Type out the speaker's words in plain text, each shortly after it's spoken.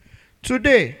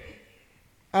Today,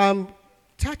 I'm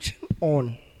touching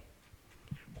on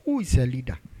who is a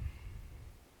leader.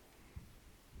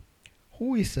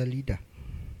 Who is a leader?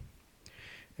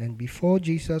 And before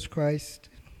Jesus Christ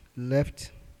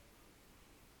left,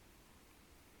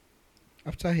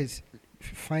 after his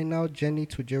final journey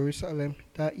to Jerusalem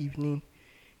that evening,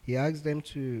 he asked them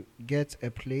to get a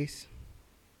place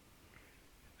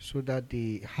so that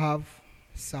they have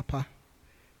supper,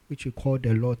 which we call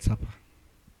the Lord's Supper.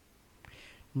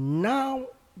 Now,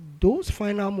 those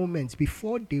final moments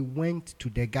before they went to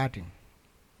the garden,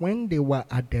 when they were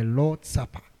at the Lord's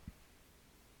Supper,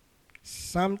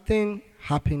 something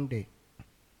happened there.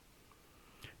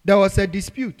 There was a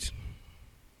dispute.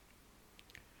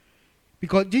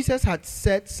 Because Jesus had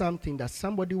said something that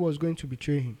somebody was going to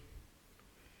betray him.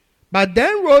 But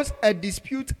then rose a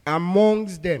dispute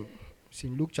amongst them. It's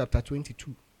in Luke chapter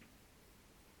 22,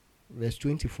 verse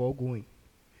 24 going.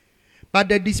 But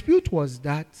the dispute was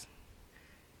that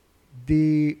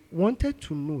they wanted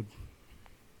to know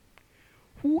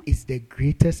who is the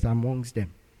greatest amongst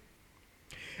them.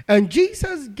 And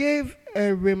Jesus gave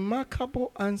a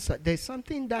remarkable answer. There's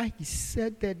something that he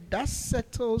said that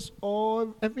settles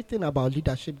everything about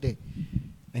leadership there.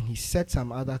 And he said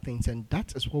some other things, and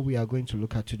that is what we are going to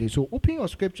look at today. So open your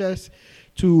scriptures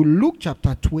to Luke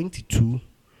chapter 22,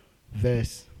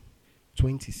 verse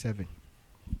 27.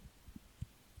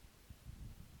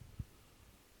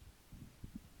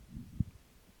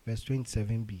 Verse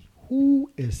 27b. Who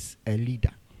is a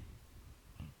leader?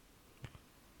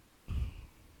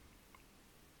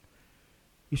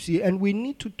 You see, and we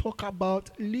need to talk about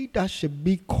leadership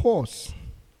because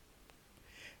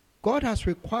God has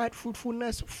required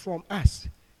fruitfulness from us.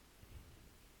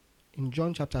 In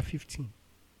John chapter 15.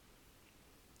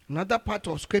 Another part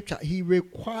of scripture, he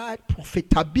required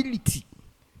profitability.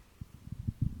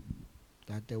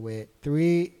 That there were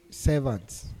 3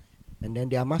 servants. And then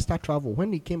their master traveled.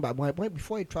 When he came back,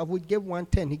 before he traveled, he gave 1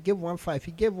 10, he gave 1 5,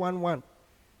 he gave 1 1.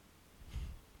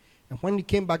 And when he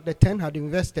came back, the 10 had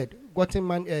invested,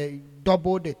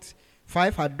 doubled it.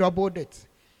 5 had doubled it.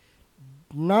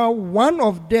 Now one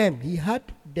of them, he had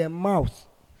the mouth,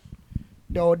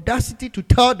 the audacity to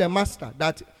tell the master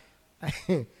that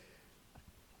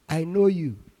I know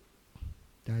you,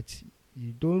 that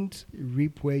you don't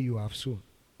reap where you have sown.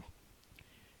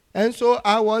 And so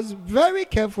I was very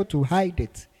careful to hide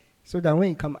it, so that when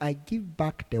you come, I give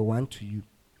back the 1 to you.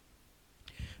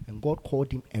 And God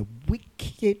called him a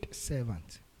wicked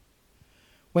servant.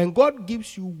 When God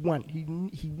gives you 1,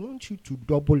 he wants you to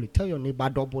double it. Tell your neighbor,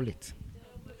 double it.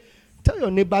 Tell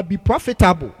your neighbor, be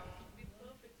profitable.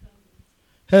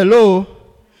 Hello?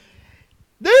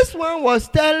 This one was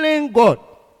telling God,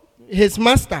 his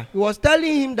master, he was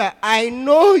telling him that I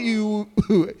know you,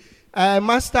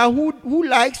 master who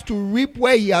likes to reap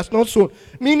where he has not sown.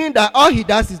 Meaning that all he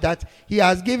does is that he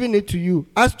has given it to you.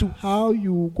 As to how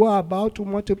you go about to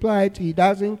multiply it, he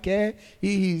doesn't care.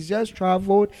 He's just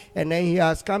traveled and then he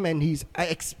has come and he's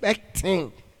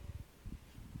expecting.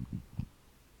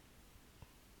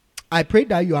 I pray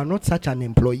that you are not such an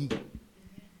employee.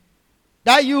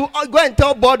 That you go and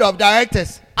tell board of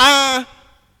directors,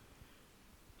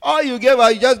 all you gave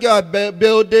us, you just gave us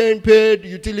building, paid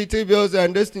utility bills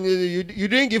and this thing. You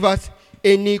didn't give us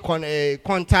any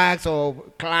contacts or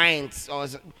clients.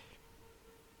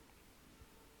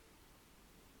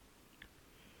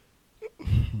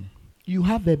 You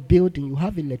have a building, you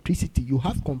have electricity, you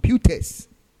have computers.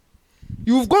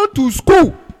 You've gone to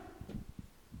school.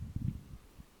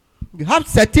 You have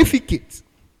certificates.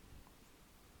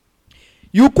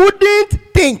 You couldn't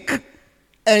think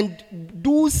and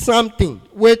do something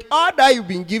with all that you've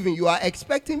been given. You are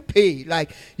expecting pay.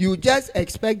 Like you just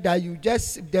expect that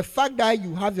the fact that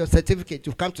you have your certificate,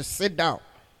 you've come to sit down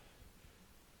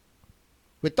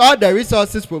with all the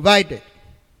resources provided.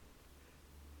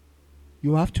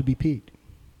 You have to be paid.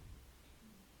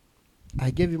 I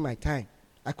gave you my time.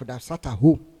 I could have sat at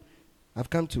home. I've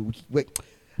come to work.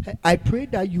 I pray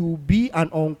that you will be an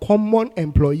uncommon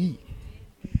employee.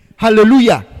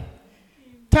 Hallelujah.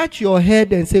 Touch your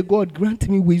head and say, God, grant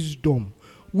me wisdom.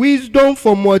 Wisdom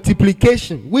for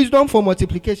multiplication. Wisdom for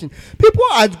multiplication. People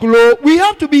at Glow, we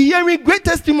have to be hearing great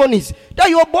testimonies. That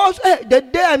your boss, the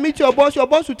day I meet your boss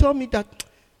will tell me that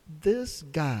this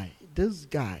guy,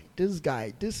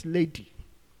 this lady,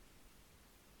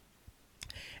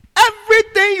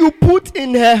 everything you put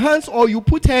in her hands or you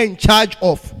put her in charge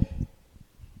of,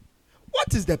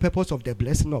 what is the purpose of the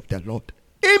blessing of the Lord?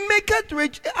 It maketh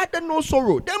rich, addeth no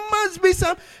sorrow. There must be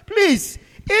some. Please,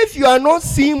 if you are not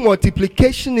seeing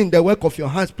multiplication in the work of your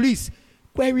hands, please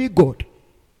query God.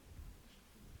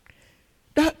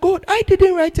 That God God, I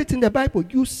didn't write it in the Bible.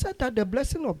 You said that the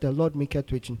blessing of the Lord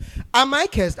maketh rich. Am I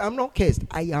cursed? I'm not cursed.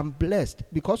 I am blessed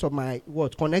because of my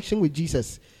connection with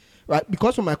Jesus. Right?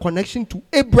 Because of my connection to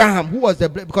Abraham, who was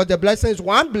because the blessing is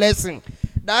one blessing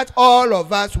that all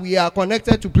of us we are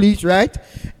connected to, please, right?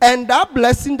 And that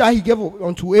blessing that he gave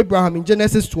unto Abraham in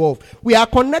Genesis 12, we are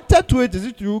connected to it. Is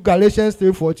it through Galatians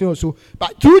 3:14 or so?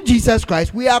 But through Jesus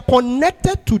Christ, we are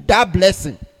connected to that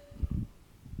blessing.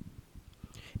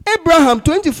 Abraham,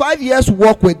 25 years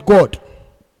walk with God.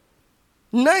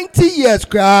 90 years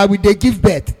with they give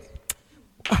birth.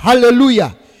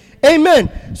 Hallelujah.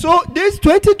 Amen. So this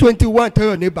 2021, tell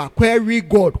your neighbor, query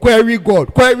God, query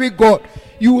God, query God.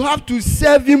 You have to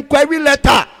serve him, query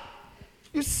letter.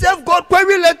 You serve God,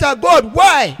 query letter. God,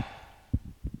 why?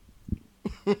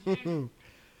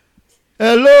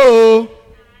 Hello.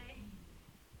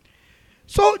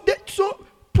 So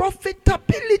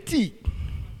profitability.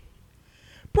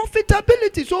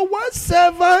 Profitability. So one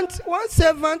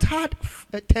servant had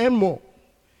 10 more.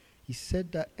 He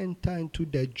said that enter into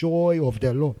the joy of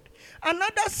the Lord.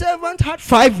 Another servant had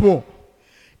 5 more.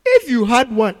 If you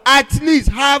had one, at least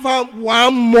have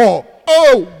one more.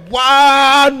 Oh,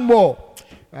 one more.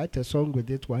 Write a song with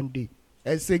it one day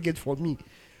and sing it for me.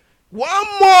 One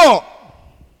more.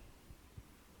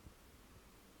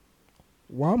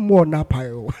 One more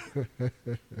napayo.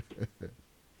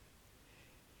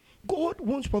 God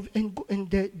wants profit, and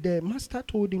the master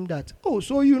told him that. Oh,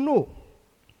 so you know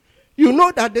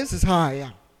that this is how I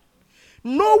am.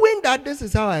 Knowing that this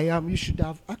is how I am, you should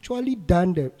have actually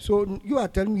done that. So you are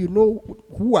telling me you know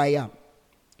who I am.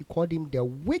 He called him the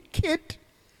wicked,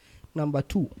 number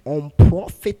 2,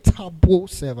 unprofitable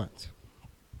servant.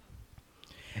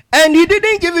 And he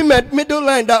didn't give him a middle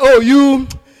line that, oh, you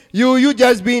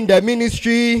just be in the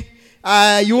ministry.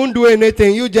 You won't do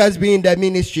anything. You just be in the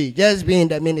ministry. Just be in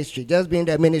the ministry. Just be in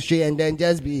the ministry, and then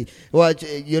just be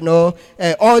until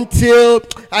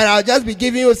I'll just be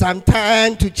giving you some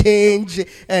time to change,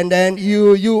 and then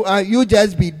you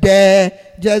just be there.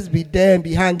 Just be there and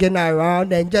be hanging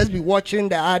around and just be watching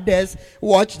the others.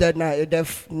 Watch the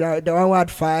one who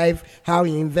had 5, how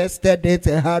he invested it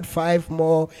and had 5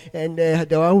 more, and the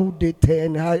one who did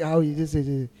 10, how he just.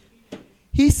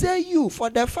 He said you, for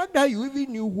the fact that you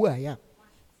even knew who I am.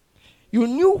 You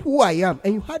knew who I am,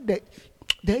 and you had the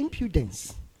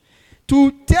impudence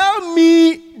to tell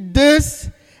me this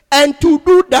and to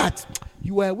do that.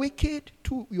 You are wicked,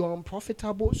 too. You are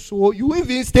unprofitable, so you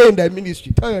even stay in the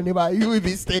ministry. Tell your neighbor, you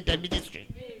even stay in the ministry.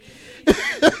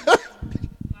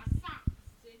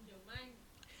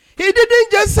 He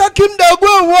didn't just sack him there,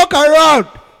 go and walk around.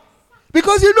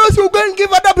 Because he knows he'll go and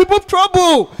give other people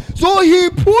trouble. So he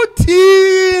put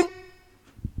him.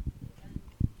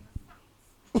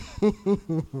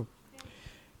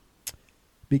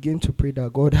 Begin to pray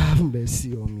that God have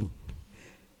mercy on me.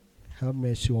 Have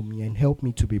mercy on me and help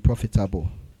me to be profitable.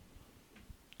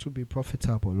 To be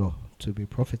profitable, Lord. To be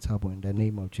profitable in the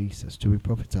name of Jesus. To be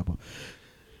profitable.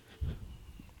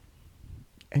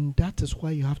 And that is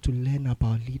why you have to learn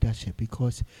about leadership,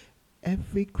 because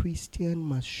every Christian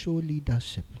must show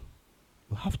leadership.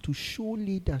 You have to show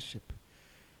leadership.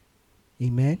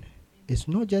 Amen. It's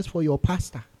not just for your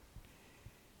pastor.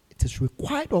 It is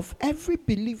required of every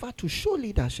believer to show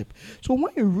leadership. So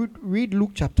when you read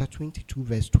Luke chapter 22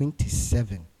 verse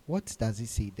 27, what does it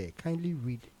say there? Kindly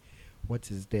read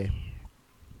what is there.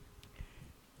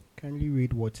 Kindly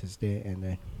read what is there and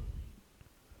then.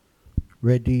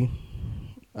 Ready?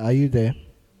 Are you there?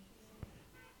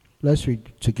 Let's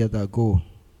read together. Go.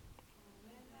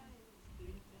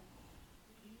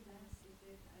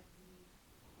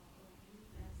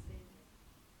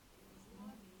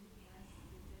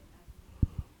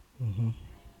 Mm-hmm.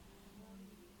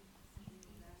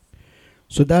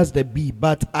 So that's the B.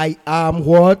 But I am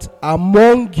what?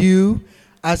 Among you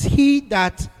as he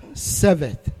that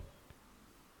serveth.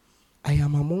 I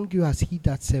am among you as he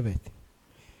that serveth.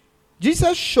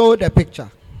 Jesus showed a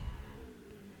picture.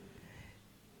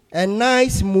 A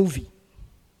nice movie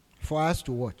for us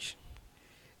to watch.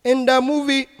 In the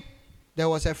movie, there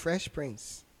was a Fresh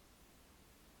Prince.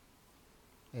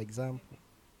 Example.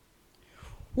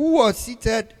 Who was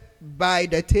seated by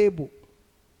the table.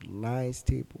 Nice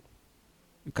table.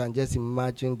 You can just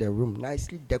imagine the room,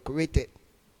 nicely decorated.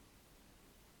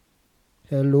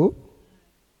 Hello?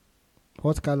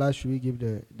 What color should we give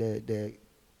the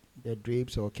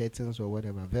drapes or curtains or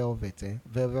whatever? Velvet,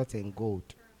 velvet and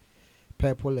gold.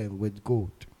 Purple and with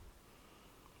gold.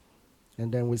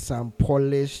 And then with some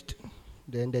polished,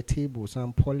 then the table,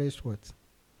 some polished what?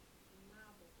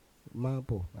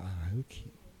 Marble. Ah, okay.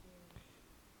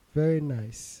 Very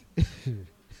nice.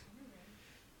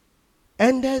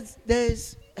 And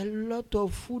there's a lot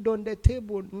of food on the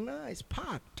table, nice,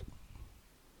 packed.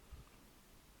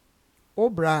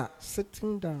 Obra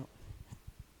sitting down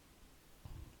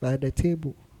by the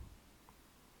table,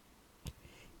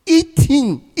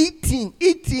 eating.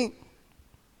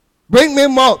 Bring me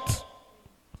malt.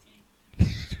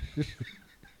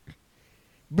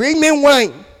 Bring me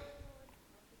wine.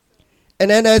 And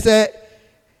then there's a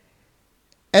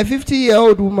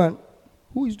 50-year-old woman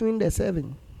who is doing the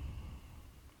serving.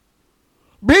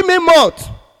 Bring me malt.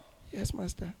 Yes,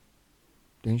 master.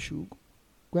 Then she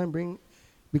go and bring,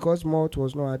 because malt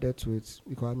was not added to it.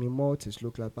 Because malt is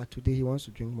look like, but today he wants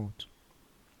to drink malt.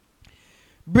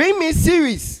 Bring me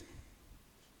series.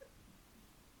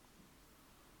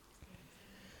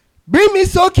 Bring me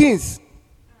soakings.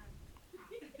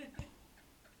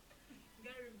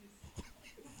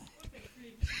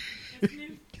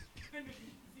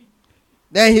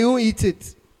 Then he will eat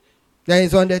it. Then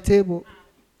it's on the table.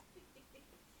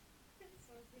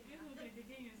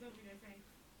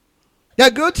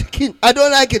 The grilled chicken, I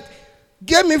don't like it.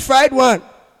 Give me fried one.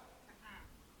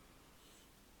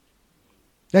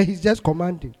 Then he's just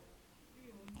commanding.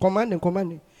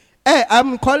 Hey,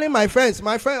 I'm calling my friends.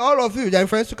 My friend, all of you, their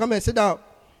friends, to come and sit down.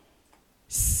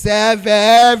 Serve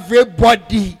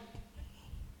everybody.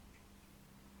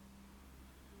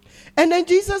 And then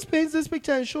Jesus paints this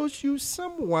picture and shows you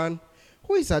someone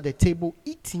who is at the table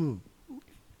eating,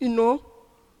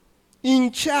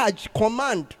 in charge,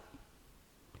 command.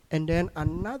 And then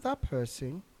another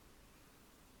person,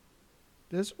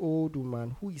 this old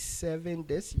woman who is serving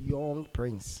this young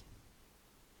prince.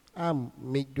 I'm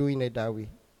doing it that way.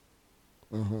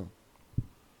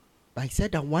 But he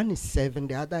said that one is serving,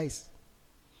 the other is.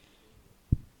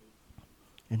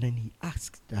 And then he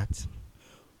asked that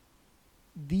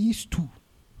these two,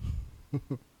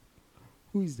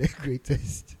 who is the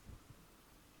greatest?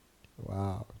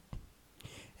 Wow.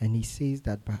 And he says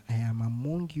that, but I am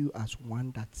among you as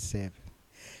one that serves.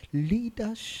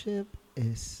 Leadership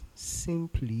is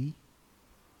simply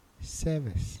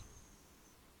service.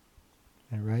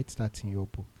 And write that in your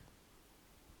book.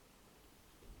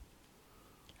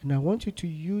 And I want you to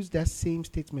use that same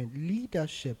statement.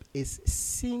 Leadership is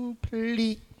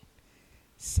simply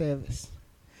service.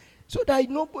 So that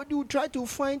nobody will try to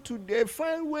find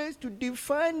ways to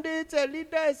define it. A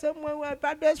leader is someone who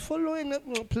others following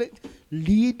it.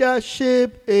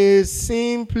 Leadership is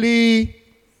simply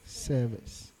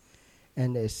service.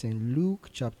 And it's in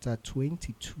Luke chapter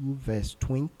 22, verse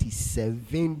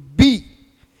 27b.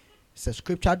 It's a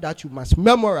scripture that you must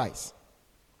memorize.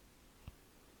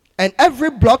 And every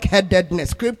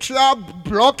scriptural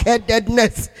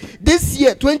blockheadedness, this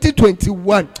year,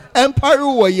 2021, Empire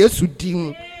war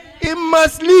Yesudim, it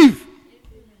must leave.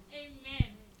 Amen.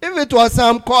 If it was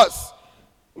some cause,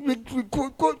 we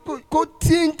could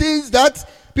things that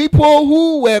people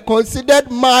who were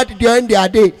considered mad during their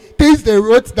day, things they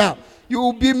wrote down, you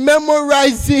will be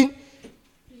memorizing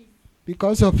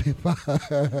because of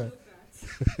paper.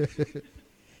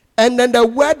 And then the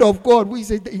word of God, we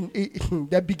said in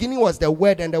the beginning was the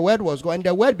word, and the word was God, and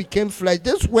the word became flesh.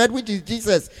 This word which is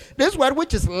Jesus, this word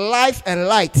which is life and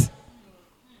light.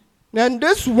 And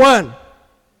this one,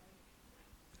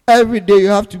 every day you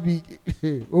have to be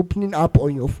opening up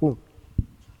on your phone.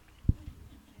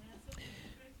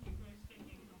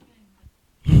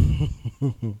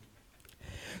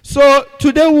 So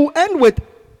today we'll end with,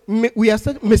 we are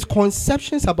studying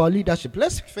misconceptions about leadership.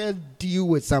 Let's first deal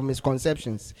with some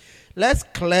misconceptions. Let's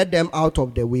clear them out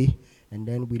of the way, and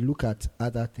then we look at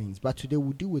other things. But today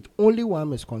we'll deal with only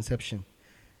one misconception,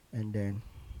 and then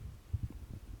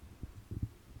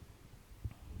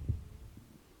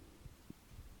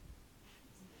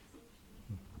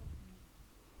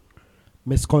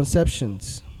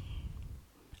misconceptions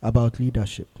about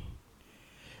leadership.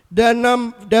 Then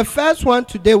the first one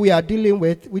today we are dealing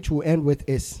with, which we'll end with,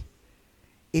 is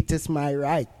it is my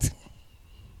right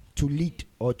to lead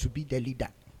or to be the leader.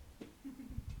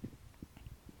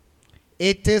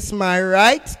 It is my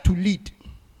right to lead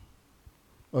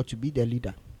or to be the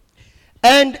leader.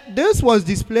 And this was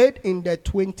displayed in the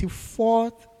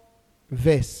 24th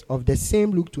verse of the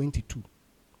same Luke 22.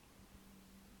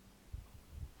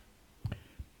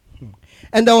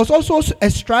 And there was also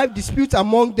a strife dispute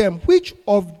among them, which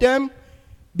of them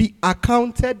be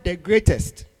accounted the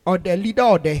greatest, or the leader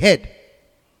or the head,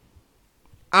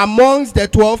 amongst the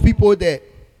 12 people there.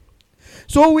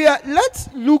 So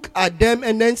let's look at them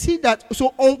and then see that.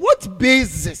 So on what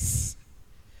basis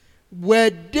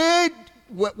would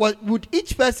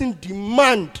each person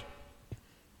demand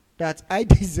that I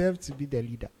deserve to be the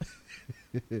leader?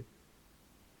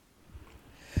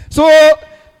 So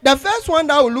the first one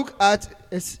that we'll look at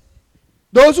is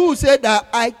Those who say that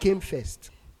I came first,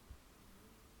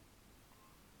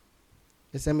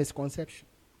 it's a misconception.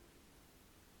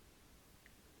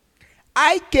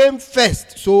 I came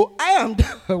first, so I am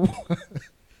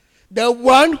the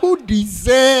one who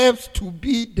deserves to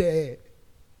be there.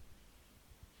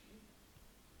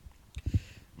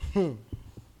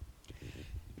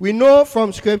 We know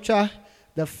from scripture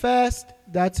the first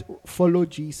that followed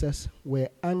Jesus were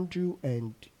Andrew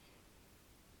and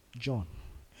John.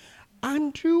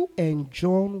 Andrew and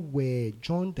John were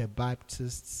John the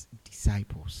Baptist's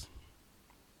disciples.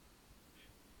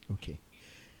 Okay.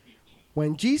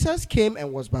 When Jesus came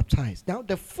and was baptized, now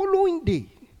the following day,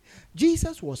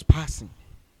 Jesus was passing.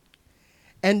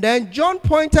 And then John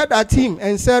pointed at him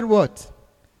and said what?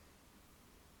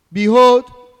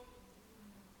 Behold,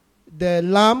 the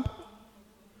Lamb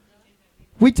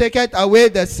which taketh away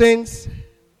the sins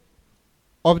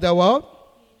of the world.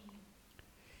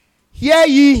 Hear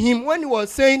ye him. When he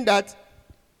was saying that,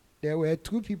 there were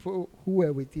two people who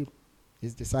were with him,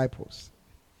 his disciples.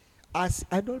 As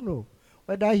I don't know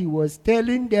whether he was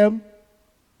telling them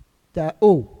that,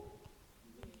 oh,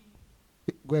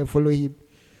 go and follow him,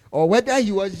 or whether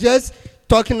he was just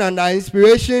talking under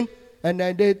inspiration, and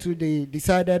then they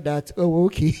decided that, oh,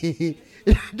 okay,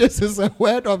 this is a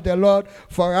word of the Lord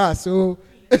for us. So,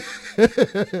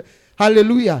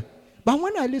 hallelujah. But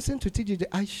when I listened to T.D.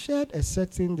 Jakes, I shared a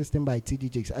certain this thing by T.D.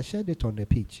 Jakes. I shared it on the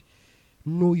page.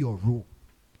 Know your role.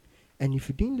 And if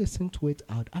you didn't listen to it,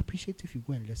 I would appreciate if you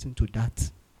go and listen to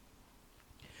that.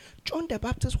 John the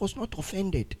Baptist was not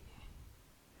offended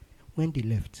when they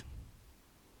left,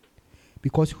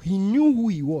 because he knew who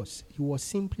he was. He was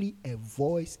simply a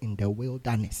voice in the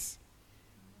wilderness.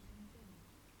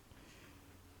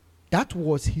 That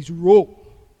was his role.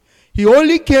 He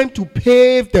only came to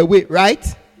pave the way, right?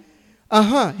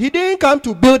 He didn't come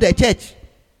to build a church.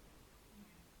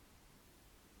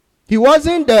 He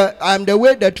wasn't I'm the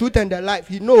way, the truth, and the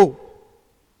life.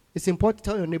 It's important to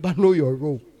tell your neighbor, know your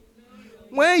role.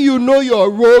 When you know your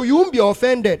role, you won't be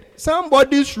offended.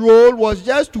 Somebody's role was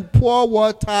just to pour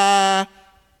water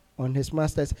on his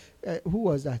masters. Who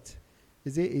was that?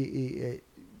 Is it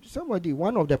somebody,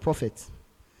 one of the prophets?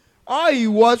 All he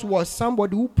was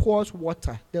somebody who pours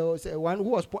water. There was one who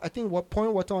was,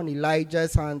 pouring water on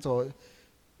Elijah's hands, or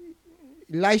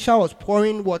Elisha was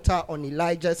pouring water on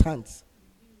Elijah's hands.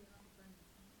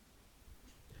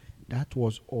 That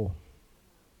was all.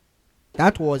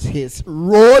 That was his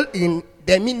role in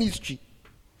the ministry.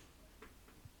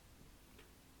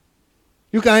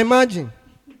 You can imagine.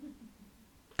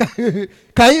 Can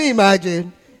you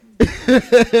imagine?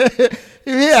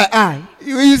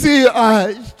 You see,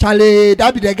 Charlie,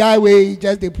 that be the guy where he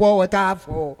just they pour water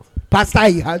for pastor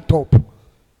he had top.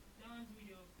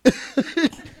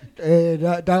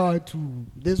 That one too.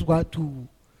 This one too.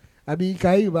 I mean,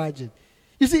 can you imagine?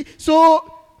 You see,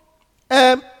 so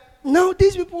now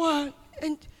these people are,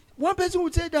 and one person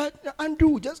would say that,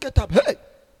 Andrew, just get up. Hey,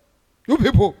 you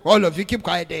people, all of you keep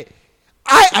quiet there.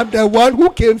 I am the one who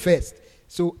came first,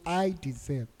 so I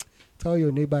deserve. Tell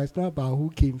your neighbor, it's not about who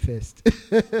came first.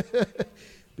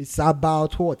 It's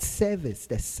about what? Service.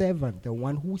 The servant, the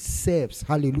one who serves.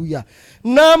 Hallelujah.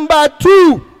 Number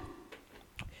 2,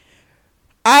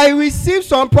 I received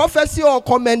some prophecy or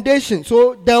commendation.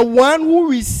 So the one who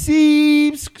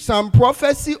receives some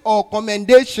prophecy or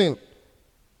commendation.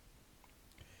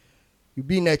 You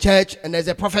be in a church and there's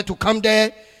a prophet to come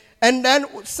there, and then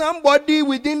somebody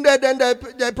within there, then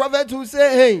the prophet will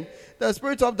say, hey, the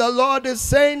Spirit of the Lord is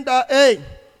saying that, hey,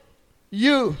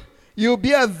 you'll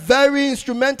be a very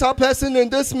instrumental person in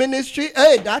this ministry.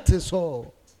 Hey, that is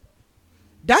all.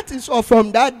 That is all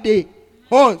from that day.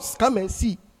 Horns, come and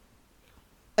see.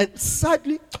 And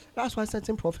sadly, that's why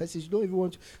certain prophecies don't even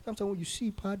want to. Sometimes when you see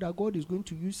part that God is going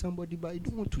to use somebody, but you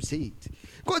don't want to say it.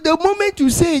 Because the moment you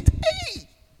say it, hey,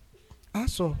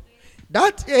 that's all.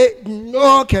 That,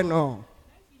 no, cannot.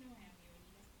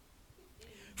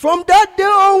 From that day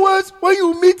onwards, when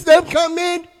you meet them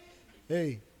coming,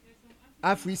 hey,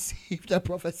 I've received the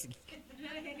prophecy.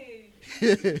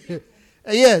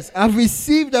 Yes, I've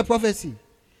received the prophecy.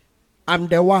 I'm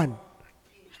the one.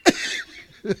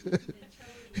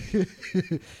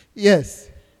 Yes.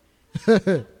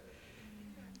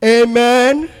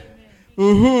 Amen.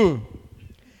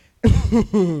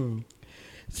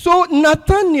 So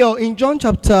Nathanael in John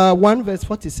chapter 1 verse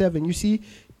 47, you see,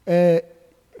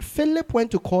 Philip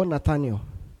went to call Nathanael.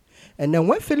 And then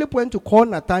when Philip went to call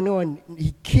Nathanael and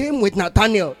he came with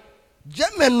Nathanael,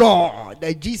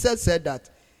 that Jesus said that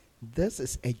this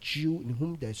is a Jew in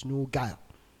whom there's no guile.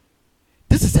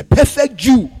 This is a perfect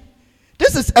Jew.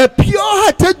 This is a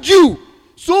pure-hearted Jew.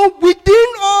 So within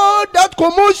all that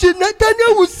commotion,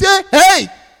 Nathanael will say, hey,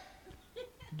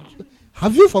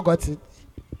 have you forgotten?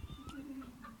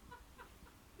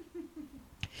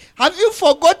 Have you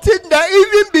forgotten that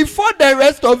even before the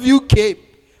rest of you came,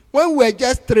 when we were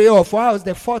just 3 or 4, I was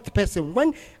the 4th person.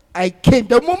 When I came,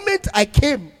 the moment I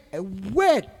came, a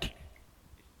word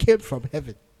came from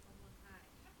heaven.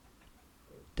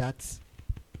 That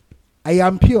I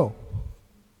am pure.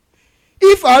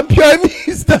 If I'm pure, it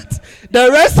means that the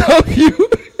rest of you.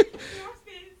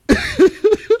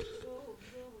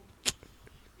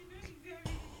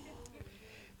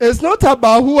 It's not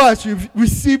about who has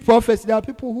received prophecy. There are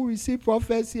people who receive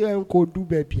prophecy and could do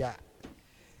baby.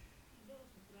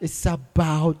 It's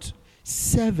about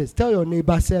service. Tell your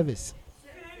neighbor service.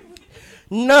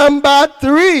 Number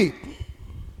 3.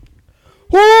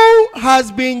 Who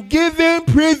has been given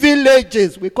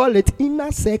privileges? We call it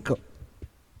inner circle.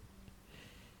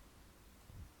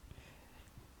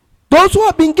 Those who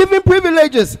have been given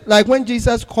privileges, like when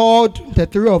Jesus called the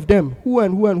 3 of them, who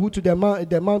and who to the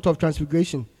Mount of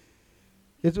Transfiguration.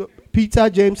 It's Peter,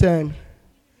 James, and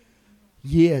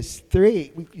yes,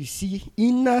 3. You see,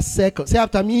 inner circle. Say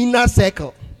after me, inner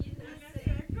circle.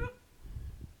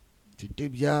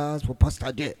 Today, yes, for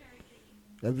Pastor there.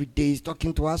 Every day he's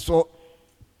talking to us. So,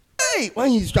 hey, when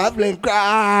he's traveling,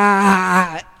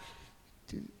 cry.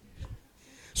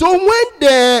 So when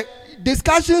the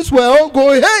discussions were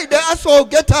ongoing, hey, they asked all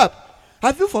get up.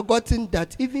 Have you forgotten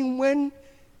that even when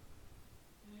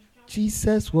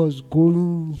Jesus was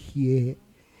going here,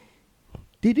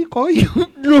 did he call you?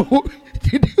 No.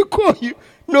 Did he call you?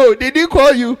 No. Did he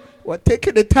call you? Well,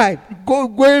 taking the time.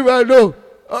 Going around. No.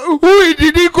 Who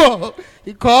did he call?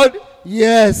 He called?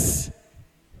 Yes.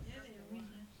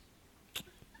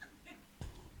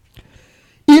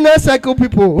 Inner circle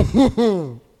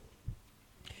people.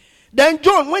 Then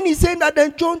John, when he's saying that,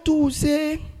 then John too will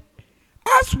say,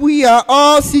 as we are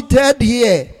all seated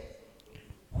here,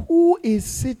 who is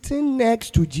sitting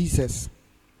next to Jesus?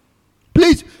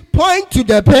 Please point to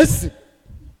the person.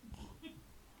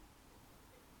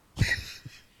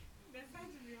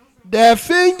 The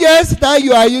fingers that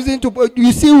you are using to,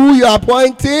 you see who you are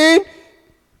pointing?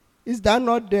 Is that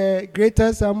not the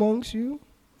greatest amongst you?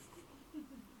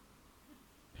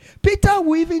 Peter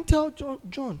will even tell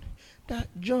John that,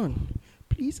 John,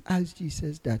 please ask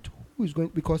Jesus that who is going,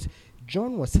 because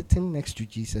John was sitting next to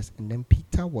Jesus and then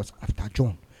Peter was after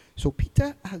John. So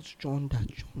Peter asked John that,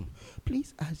 John,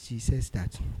 please ask Jesus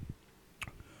that.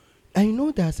 I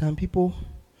know that some people,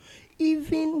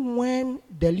 even when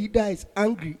the leader is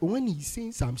angry, when he's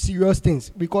saying some serious things,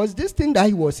 because this thing that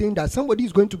he was saying that somebody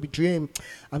is going to betray him,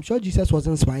 I'm sure Jesus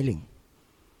wasn't smiling.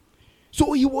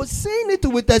 So he was saying it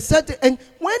with a certain, and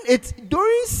when it's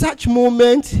during such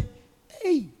moments,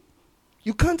 hey,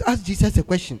 you can't ask Jesus a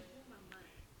question.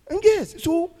 And yes,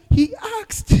 so he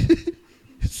asked.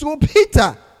 So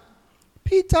Peter,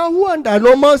 who under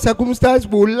normal circumstances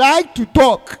would like to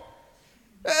talk.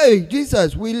 Hey,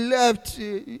 Jesus, we left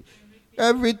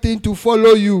everything to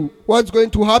follow you. What's going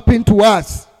to happen to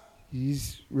us?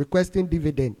 He's requesting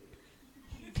dividend.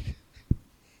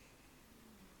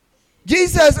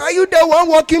 Jesus, are you the one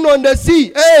walking on the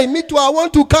sea? Hey, me too, I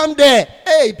want to come there.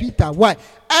 Hey, Peter, why?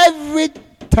 Every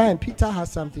time Peter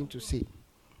has something to say.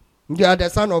 You are the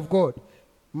Son of God.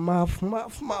 Muff.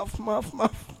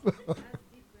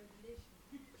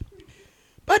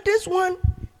 But this one,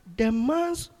 the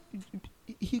man's,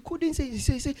 he couldn't say, he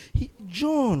said,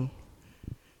 John,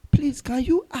 please, can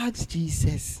you ask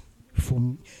Jesus for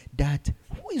me that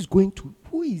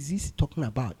who is this talking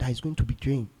about that is going to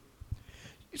betray him?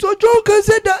 So John can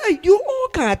say that, hey, you all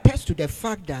can attest to the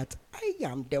fact that I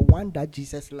am the one that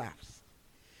Jesus loves.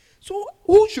 So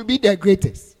who should be the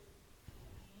greatest?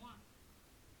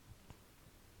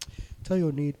 Tell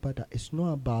your neighbor that it's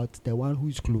not about the one who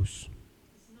is close.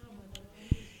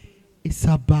 It's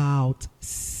about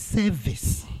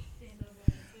service.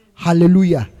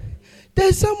 Hallelujah.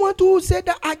 There's someone who said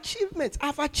that achievements.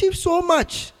 I've achieved so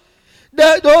much.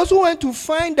 Those who went to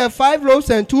find the 5 loaves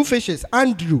and 2 fishes,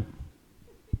 Andrew.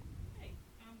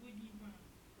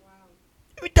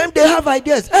 Every time they have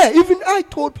ideas. Hey, even I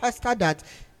told Pastor that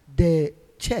the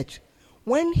church,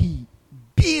 when he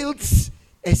builds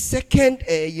a second,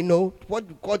 what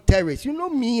we call terrace. You know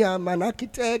me, I'm an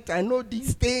architect. I know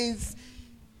these things.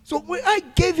 So when I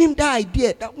gave him that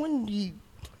idea, that when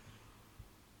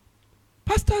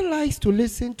Pastor likes to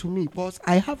listen to me because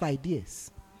I have ideas.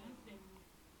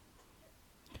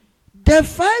 The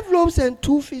 5 loaves and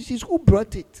 2 fishes, who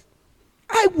brought it?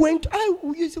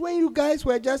 You see, when you guys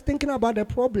were just thinking about the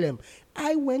problem,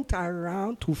 I went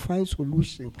around to find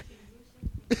solution.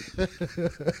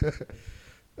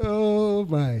 Oh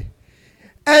my.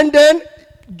 And then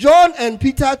John and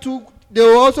Peter too, they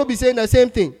will also be saying the same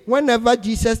thing. Whenever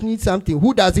Jesus needs something,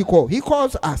 who does he call? He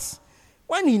calls us.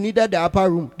 When he needed the upper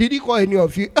room, did he call any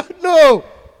of you? No.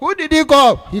 Who did he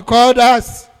call? He called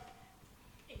us.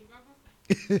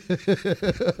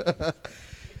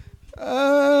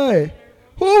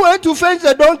 Who went to fetch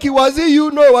the donkey? Was it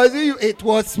you? No, was it you? It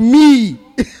was me.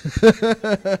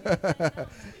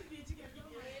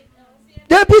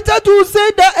 Then Peter too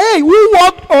said that, hey, we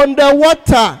walked on the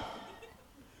water.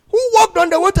 Who walked on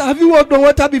the water? Have you walked on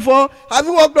water before? Have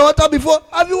you walked on water before?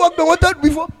 Have you walked on water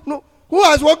before? No. Who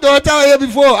has walked on water here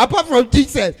before? Apart from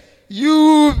Jesus.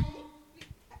 You.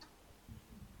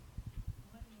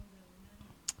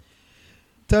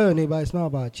 Tell your neighbor, it's not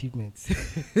about achievements.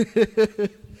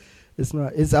 It's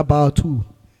not. It's about who?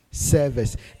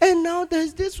 Service. And now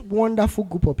there's this wonderful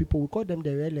group of people. We call them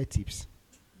the relatives.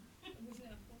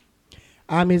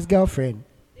 I'm his girlfriend.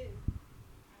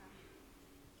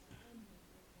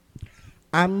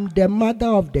 I'm the mother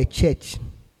of the church.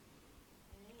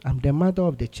 I'm the mother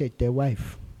of the church, the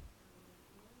wife.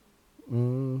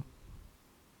 You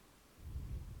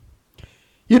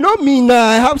know me now,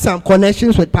 I have some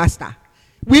connections with pastor.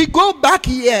 We go back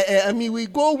here, we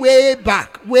go way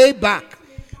back,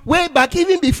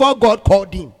 even before God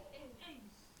called him.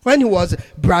 When he was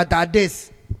brother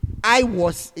this, I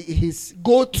was his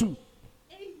go-to.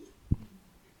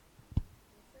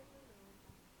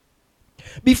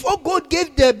 Before God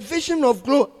gave the vision of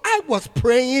glory, I was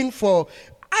praying for,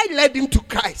 I led him to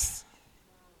Christ.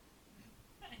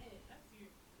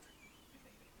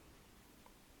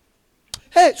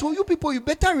 Hey, so you people, you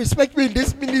better respect me in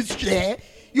this ministry. Eh?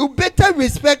 You better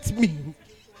respect me.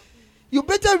 You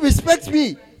better respect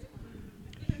me.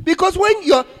 Because when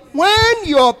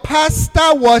your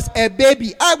pastor was a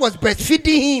baby, I was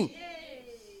breastfeeding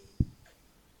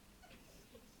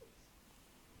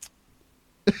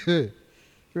him.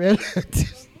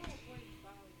 Relatives.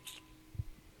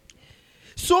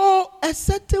 So a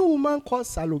certain woman called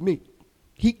Salome,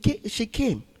 she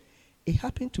came. It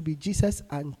happened to be Jesus'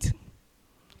 aunt.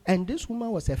 And this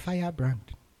woman was a firebrand.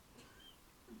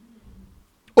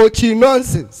 Ochi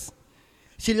nonsense.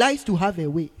 She likes to have a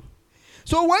way.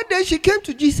 So one day she came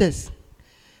to Jesus.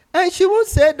 And she won't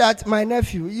say that, my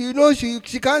nephew. You know, she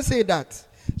can't say that.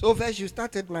 So first she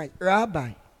started like,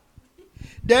 Rabbi.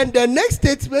 Then the next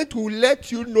statement will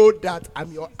let you know that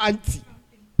I'm your auntie.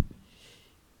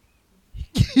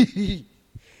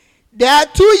 There are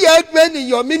 2 young men in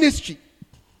your ministry.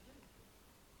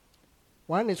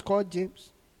 One is called James.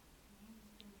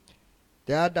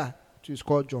 The other is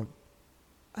called John.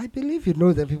 I believe you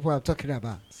know the people I'm talking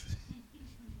about.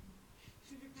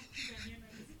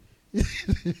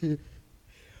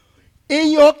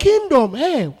 In your kingdom,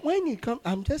 hey, when you come,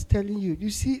 I'm just telling you, you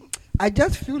see, I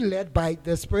just feel led by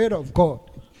the Spirit of God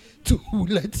to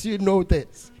let you know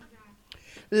this.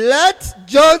 Let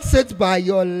John sit by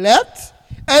your left,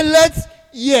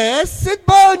 and sit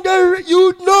by on the,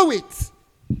 you know it.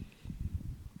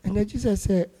 And then Jesus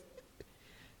said,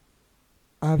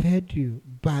 I've heard you,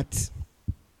 but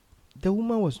the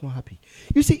woman was not happy.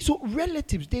 You see, so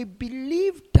relatives, they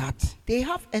believe that they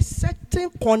have a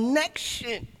certain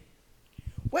connection,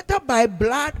 whether by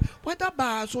blood, whether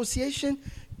by association,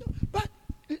 but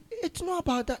it's not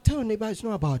about that. Tell your neighbor it's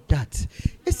not about that.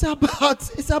 It's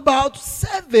about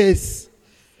service.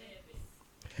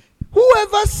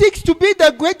 Whoever seeks to be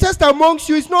the greatest amongst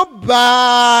you is not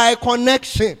by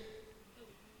connection.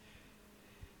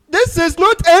 This is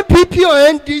not MPP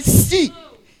or NDC.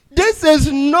 This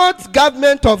is not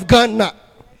government of Ghana.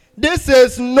 This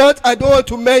is not, I don't want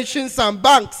to mention some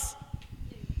banks.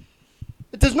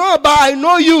 It is not about I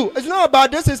know you. It's not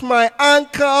about this is my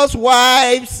uncle's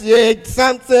wife's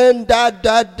something,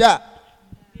 da.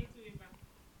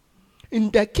 In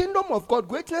the kingdom of God,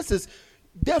 greatness is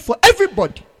there for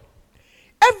everybody.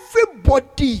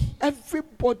 Everybody,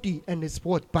 and it's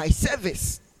what? By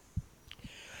service.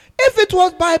 If it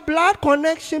was by blood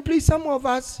connection, please, some of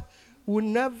us will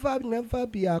never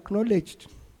be acknowledged.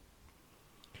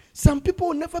 Some people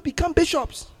will never become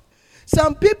bishops.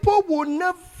 Some people will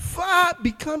never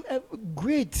become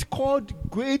great, called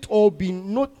great, or be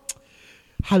not.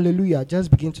 Hallelujah. Just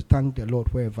begin to thank the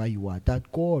Lord wherever you are.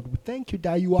 That God, we thank you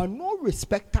that you are no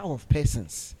respecter of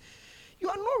persons. You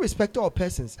are no respecter of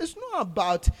persons. It's not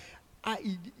about,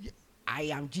 I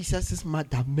am Jesus'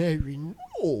 mother Mary.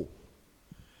 No.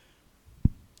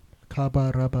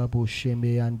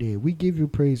 We give you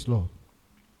praise, Lord.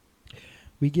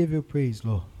 We give you praise,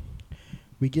 Lord.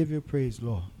 We give you praise,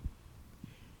 Lord.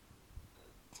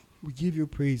 We give you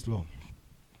praise, Lord.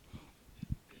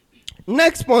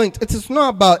 Next point, it is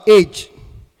not about age.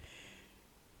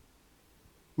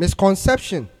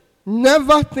 Misconception.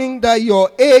 Never think that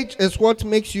your age is what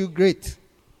makes you great.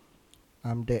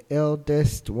 I'm the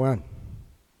eldest one.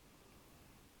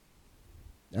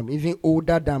 I'm even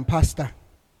older than pastor.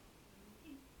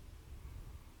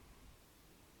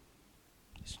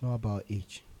 It's not about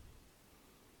age.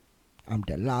 I'm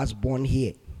the last born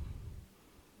here.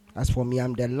 As for me,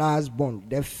 I'm the last born.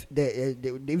 If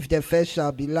the first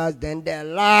shall be last, then the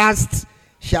last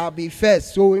shall be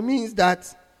first. So it means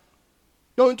that,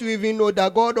 don't you even know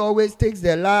that God always takes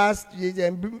the last?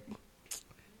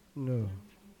 No.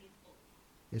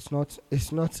 It's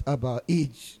not about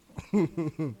age.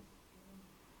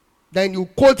 Then you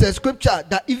quote a scripture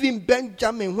that even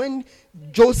Benjamin, when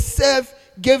Joseph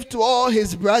gave to all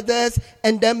his brothers,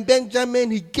 and then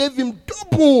Benjamin, he gave him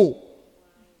double.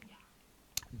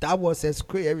 That was a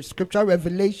scripture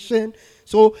revelation.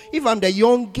 So if I'm the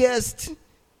youngest,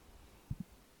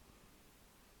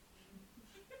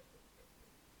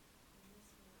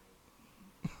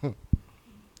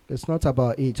 it's not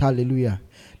about age. Hallelujah.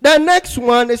 The next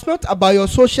one is not about your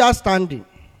social standing.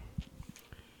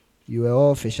 You were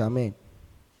all fishermen.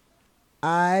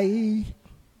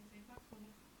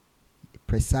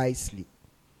 Precisely.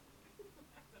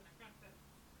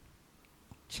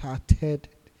 Chartered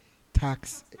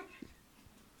tax.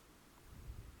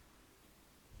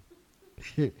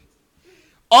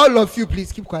 All of you,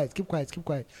 please keep quiet.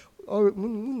 Or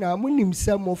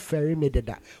munim mo ferry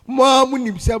mededa. Mo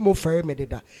munim mo ferry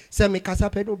mededa. Se me kasa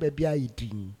pe no baby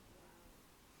ayi.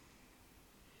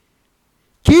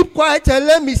 Keep quiet and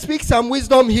let me speak some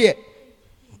wisdom here.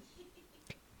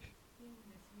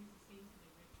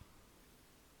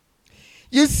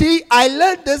 You see, I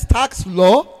learned this tax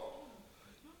law.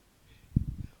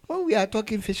 When we are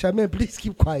talking fishermen, please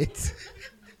keep quiet.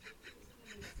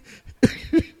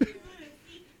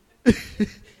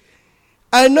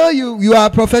 I know you are a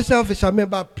professional fisherman,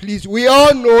 but please, we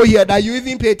all know here that you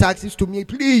even pay taxes to me.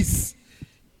 Please,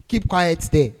 keep quiet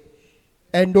there.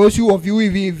 And those of you who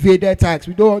even evaded tax,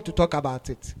 we don't want to talk about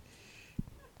it.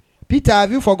 Peter, have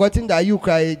you forgotten that you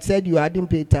said you hadn't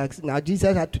paid tax? Now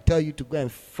Jesus had to tell you to go and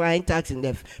find tax in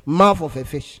the mouth of a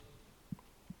fish.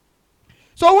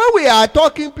 So when we are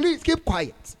talking, please keep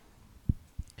quiet.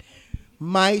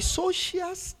 My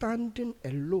social standing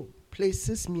alone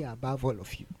places me above all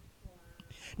of you.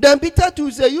 Then Peter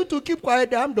too said, you to keep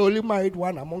quiet, I'm the only married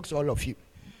one amongst all of you.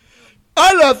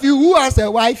 All of you who has a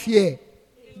wife here,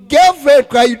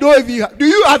 girlfriend, you don't even, do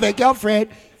you have a girlfriend?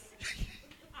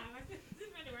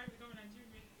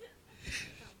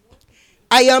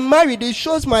 I am married. It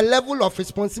shows my level of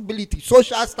responsibility,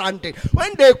 social standing.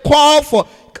 When they call for,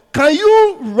 can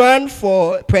you run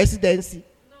for presidency?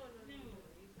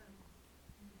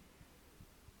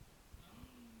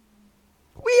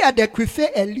 We are the Krife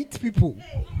elite people.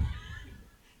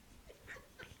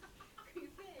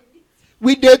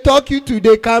 We they talk you to,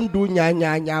 they come do nya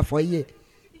nya nya for you.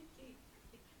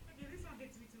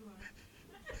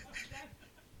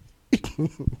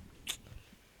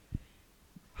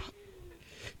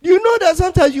 Do you know that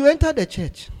sometimes you enter the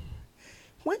church?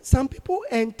 When some people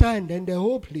enter and then the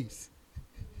whole place,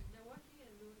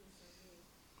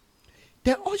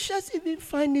 the ushers even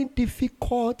find it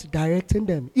difficult directing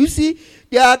them. You see,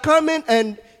 they are coming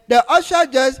and the usher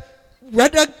just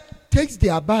rather takes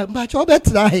their bag. But you better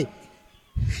try.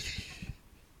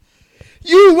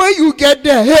 You, when you get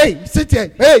there, hey, sit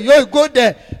here. Hey, you go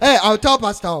there. Hey, I'll tell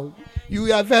Pastor.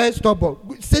 You are very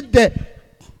stubborn. Sit there.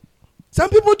 Some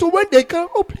people too, when they come,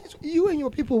 oh please, you and your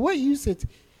people, where you sit?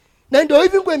 Then they'll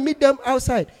even go and meet them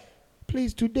outside.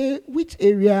 Please, today, which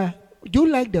area do you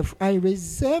like? I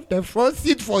reserve the front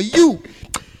seat for you.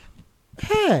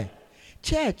 Hey,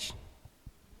 church.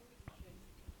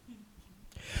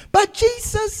 But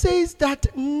Jesus says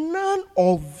that none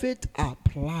of it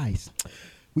applies.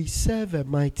 We serve a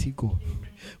mighty God.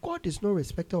 God is no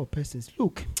respecter of persons.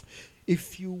 Look,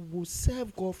 if you will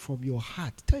serve God from your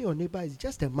heart, tell your neighbor it's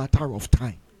just a matter of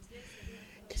time.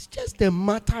 It's just a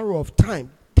matter of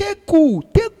time. Take cool.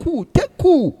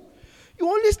 You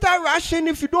only start rushing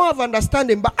if you don't have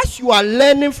understanding. But as you are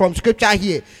learning from scripture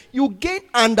here, you gain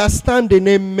understanding.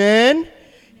 Amen.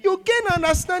 You gain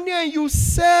understanding and you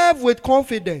serve with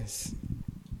confidence.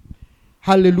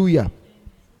 Hallelujah.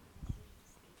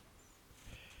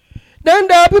 Then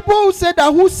there are people who say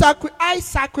that I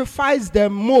sacrificed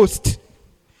them most.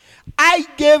 I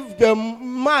gave them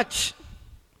much.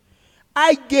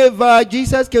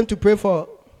 Jesus came to pray for.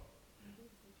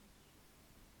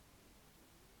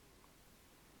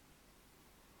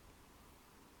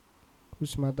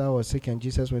 Whose mother was sick and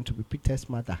Jesus went to be Peter's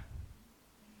mother.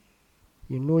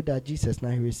 You know that Jesus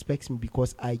now he respects me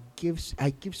because I give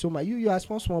so much. You are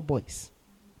small boys.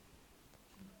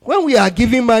 When we are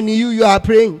giving money, you are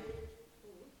praying.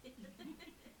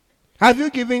 Have you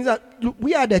given that? Look,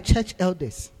 we are the church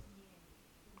elders.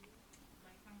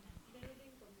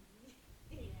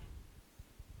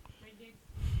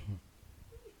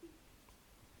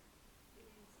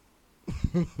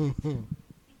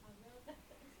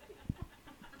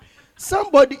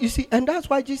 Somebody, you see, and that's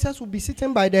why Jesus will be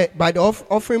sitting by the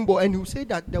offering bowl, and he will say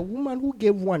that the woman who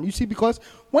gave one, you see, because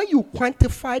when you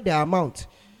quantify the amount,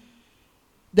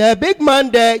 the big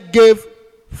man there gave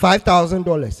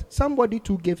 $5,000. Somebody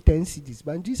too gave 10 cedis,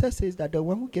 but Jesus says that the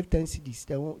one who gave 10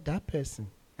 cedis, that person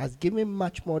has given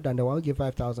much more than the one who gave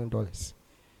 $5,000.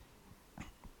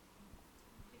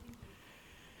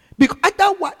 Because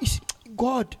otherwise,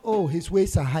 God, his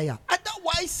ways are higher.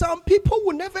 Otherwise, some people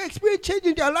will never experience change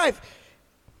in their life.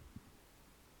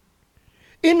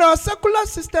 In our secular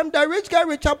system, the rich get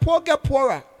richer, poor get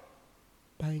poorer.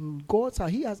 But in God's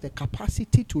heart, he has the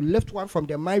capacity to lift one from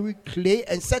the miry clay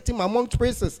and set him amongst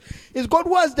princes. It's God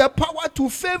who has the power to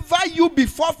favor you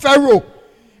before Pharaoh.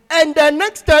 And the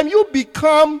next time you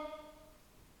become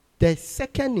the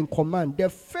second in command, the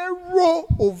Pharaoh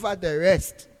over the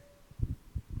rest.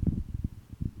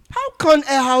 How can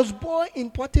a houseboy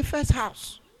in Potiphar's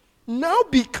house now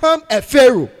become a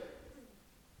Pharaoh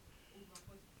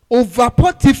over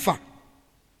Potiphar?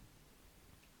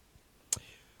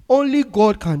 Only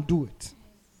God can do it.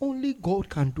 Only God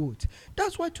can do it.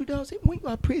 That's why today I say, when you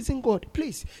are praising God,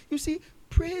 please, you see,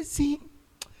 praise him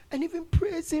and even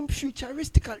praise him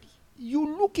futuristically.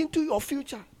 You look into your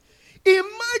future.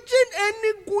 Imagine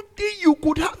any good thing you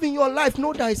could have in your life.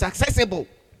 Know that it's accessible.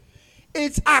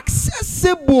 It's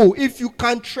accessible if you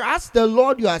can trust the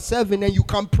Lord you are serving and you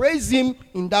can praise him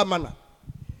in that manner.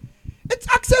 It's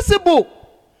accessible.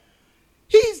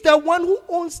 He is the one who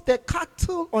owns the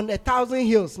cattle on 1,000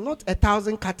 hills, not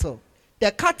 1,000 cattle.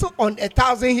 The cattle on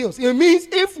 1,000 hills. It means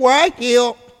if one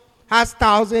hill has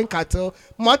 1,000 cattle,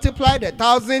 multiply the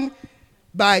 1,000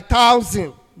 by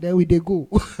 1,000, there we go.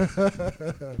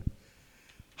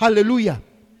 Hallelujah.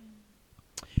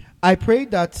 I pray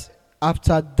that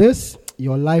after this,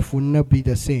 your life will not be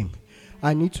the same.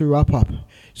 I need to wrap up.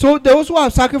 So those who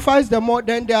have sacrificed the more,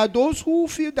 then there are those who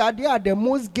feel that they are the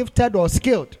most gifted or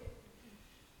skilled.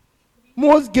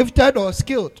 Most gifted or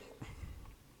skilled.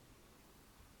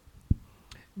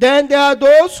 Then there are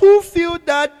those who feel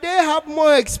that they have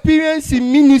more experience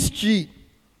in ministry.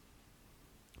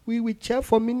 We will check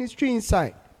for ministry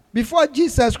inside. Before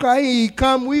Jesus Christ he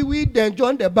come, we then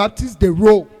John the Baptist the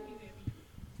role.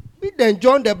 We then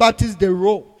John the Baptist the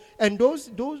role. And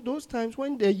those times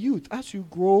when the youth, as you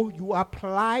grow, you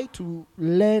apply to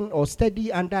learn or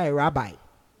study under a rabbi.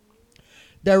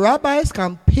 The rabbis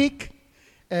can pick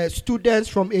students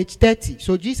from age 30.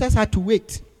 So Jesus had to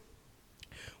wait.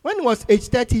 When he was age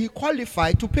 30, he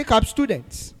qualified to pick up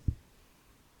students.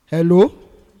 Hello?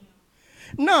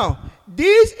 Now,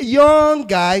 these young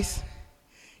guys,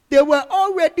 they were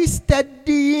already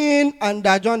studying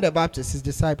under John the Baptist, his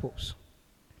disciples.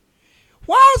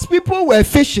 Whilst people were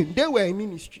fishing, they were in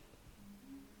ministry.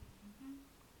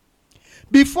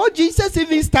 Before Jesus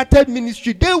even started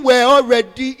ministry, they were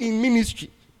already in ministry.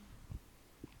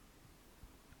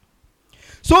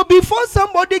 So before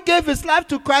somebody gave his life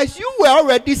to Christ, you were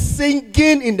already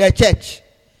singing in the church.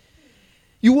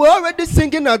 You were already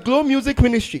singing at Glow Music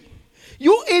Ministry.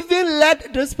 You even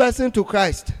led this person to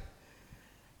Christ.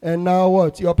 And now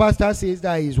what? Your pastor says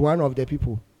that he's one of the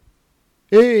people.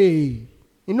 Hey,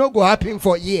 it not go happen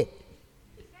for a year.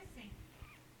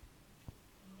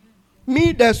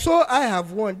 Me, the soul I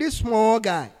have won, this small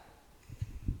guy,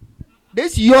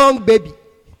 this young baby,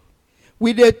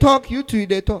 we they talk, you two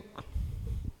they talk.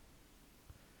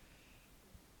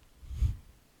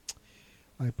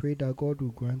 I pray that God will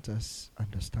grant us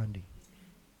understanding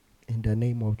in the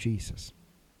name of Jesus.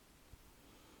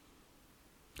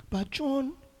 But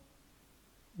John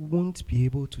won't be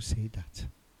able to say that.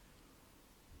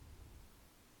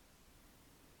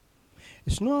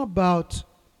 It's not about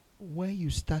where you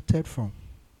started from.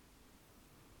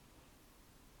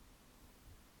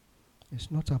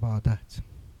 It's not about that.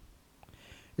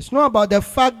 It's not about the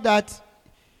fact that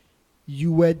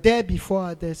you were there before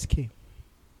others came.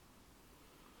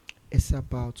 It's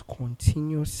about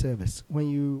continuous service.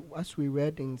 As we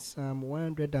read in Psalm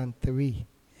 103,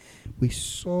 we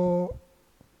saw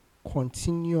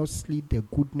continuously the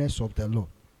goodness of the Lord.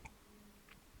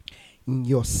 In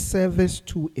your service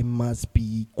too, it must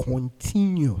be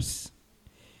continuous.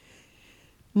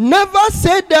 Never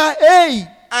say that, hey,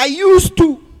 I used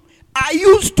to,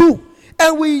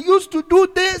 and we used to do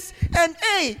this, and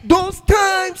hey, those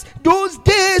times, those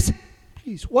days.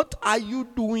 Please, what are you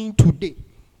doing today?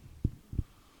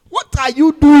 What are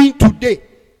you doing today?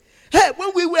 Hey,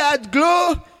 when we were at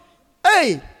Glow,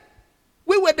 hey,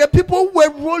 we were the people who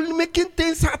were making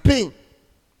things happen.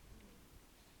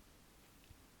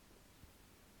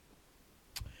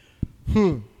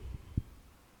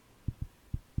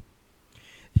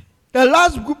 The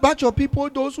last batch of people,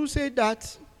 those who say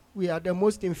that we are the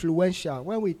most influential,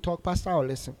 when we talk, Pastor will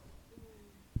listen.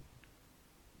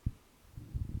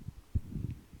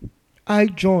 I,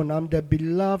 John, am the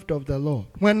beloved of the Lord.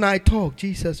 When I talk,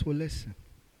 Jesus will listen.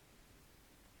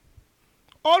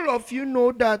 All of you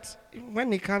know that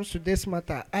when it comes to this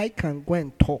matter, I can go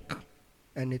and talk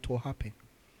and it will happen.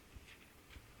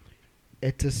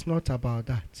 It is not about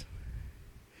that.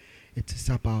 It is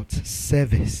about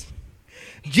service.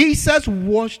 Jesus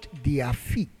washed their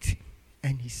feet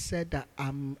and he said that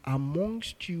I'm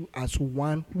amongst you as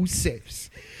one who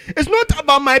serves. It's not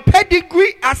about my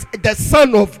pedigree as the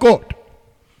Son of God.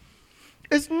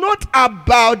 It's not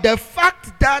about the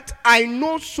fact that I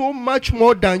know so much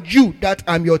more than you, that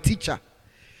I'm your teacher.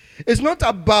 It's not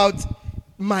about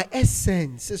my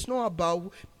essence. It's all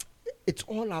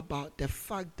about the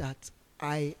fact that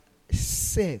I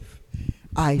serve.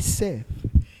 I serve.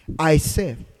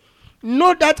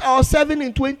 Not that I was serving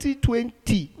in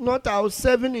 2020. Not I was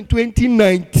serving in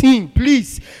 2019.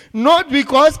 Please. Not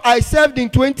because I served in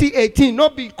 2018.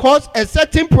 Not because a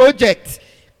certain project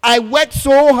I worked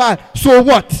so hard. So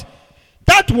what?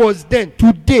 That was then.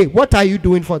 Today, what are you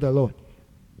doing for the Lord?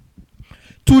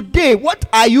 Today, what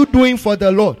are you doing for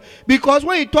the Lord? Because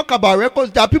when you talk about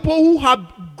records, there are people who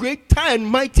have greater and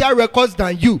mightier records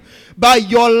than you. But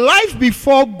your life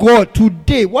before God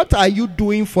today, what are you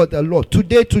doing for the Lord?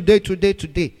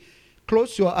 Today.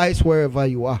 Close your eyes wherever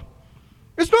you are.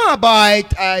 It's not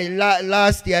about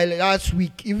last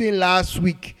week, even last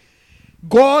week.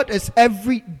 God is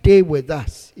every day with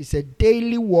us. It's a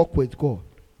daily walk with God.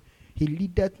 He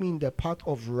leadeth me in the path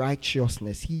of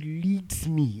righteousness. He leads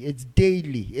me. It's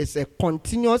daily. It's a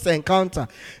continuous encounter.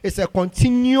 It's a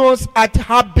continuous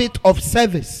habit of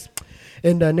service.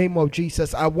 In the name of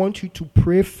Jesus, I want you to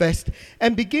pray first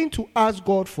and begin to ask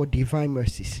God for divine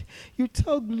mercies. You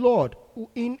tell Lord,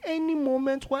 in any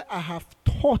moment where I have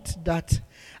thought that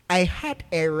I had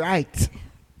a right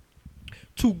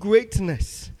to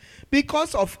greatness,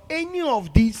 because of any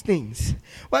of these things,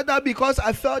 whether because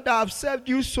I felt that I've served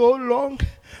you so long,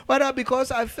 whether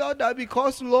because I felt that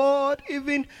because, Lord,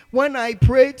 even when I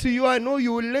pray to you, I know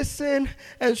you will listen,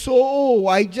 and so,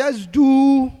 I just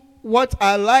do what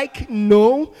I like.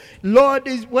 No, Lord,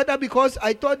 is whether because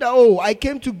I thought that, I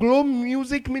came to Glow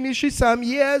Music Ministry some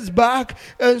years back,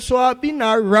 and so I've been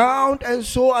around, and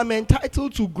so I'm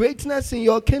entitled to greatness in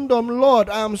your kingdom. Lord,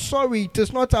 I'm sorry, it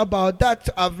is not about that.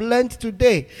 I've learned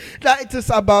today that it is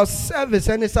about service,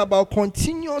 and it's about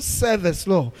continuous service,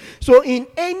 Lord. So in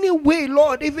any way,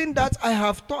 Lord, even that I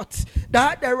have thought that I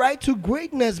had the right to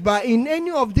greatness, but in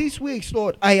any of these ways,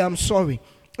 Lord, I am sorry.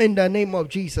 In the name of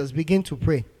Jesus, begin to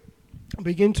pray.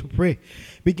 Begin to pray.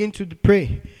 Begin to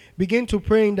pray. Begin to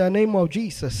pray in the name of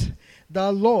Jesus.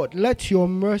 The Lord, let your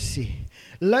mercy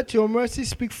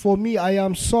speak for me. I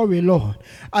am sorry, Lord.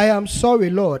 I am sorry,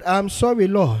 Lord. I am sorry,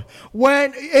 Lord.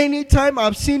 When anytime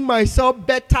I've seen myself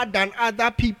better than other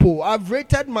people, I've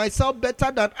rated myself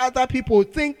better than other people,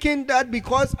 thinking that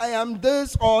because I am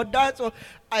this or that, or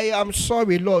I am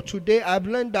sorry, Lord. Today I've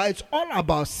learned that it's all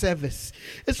about service.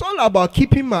 It's all about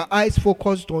keeping my eyes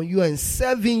focused on you and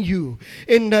serving you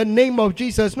in the name of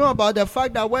Jesus. It's not about the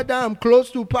fact that whether I'm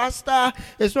close to pastor.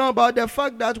 It's not about the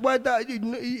fact that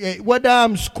whether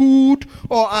I'm schooled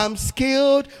or I'm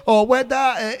skilled, or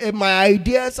whether my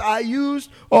ideas are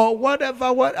used, or what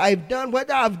I've done,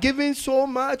 whether I've given so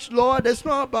much, Lord. It's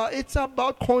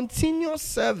about continuous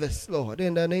service, Lord,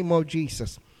 in the name of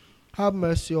Jesus. Have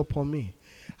mercy upon me.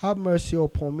 Have mercy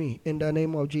upon me in the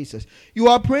name of Jesus. You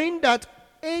are praying that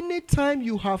anytime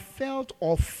you have felt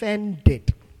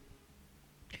offended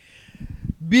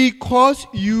because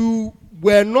you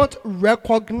were not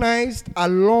recognized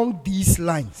along these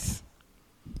lines,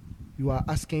 you are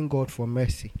asking God for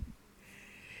mercy.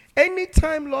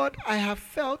 Anytime, Lord, I have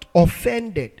felt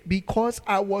offended because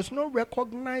I was not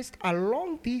recognized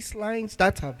along these lines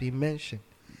that have been mentioned,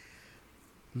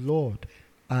 Lord,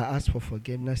 I ask for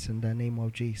forgiveness in the name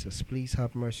of Jesus. Please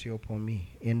have mercy upon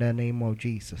me in the name of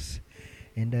Jesus.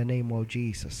 In the name of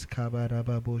Jesus.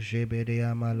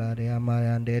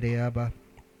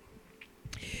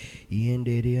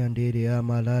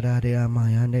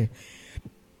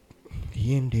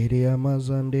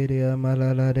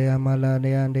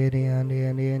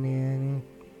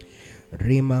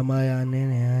 Rima maya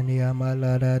nene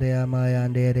amalada de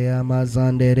amayande de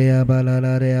amazande de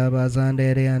abalada de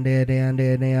abazande de ande de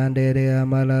ande de ande de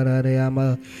amalada de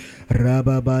ama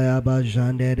rababaya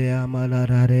bajande de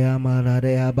amalada de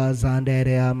abazande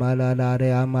de amalada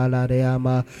de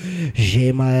ama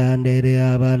jemayande de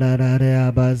abalada de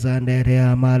abazande de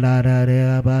amalada de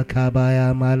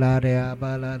abakabaya amalada de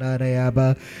abalada de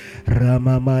aba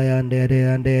ramamayande de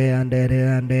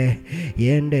ande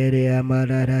yende de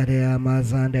amalada de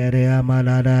amazandere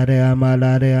amalade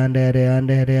amalade andere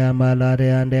andere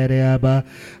amalade andere aba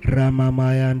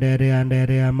ramamaya andere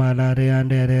andere amalade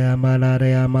andere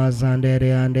amalade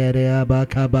amazandere andere aba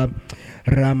kaba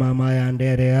ramamaya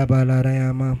andere abalade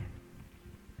ama.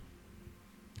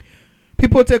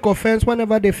 People take offense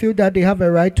whenever they feel that they have a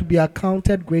right to be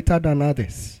accounted greater than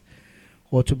others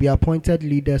or to be appointed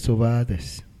leaders over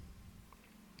others.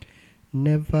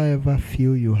 Never ever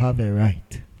feel you have a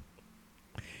right.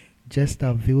 Just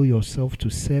avail yourself to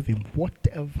serve in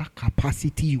whatever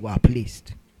capacity you are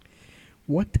placed.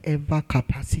 Whatever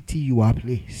capacity you are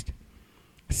placed.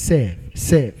 Serve,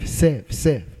 serve, serve,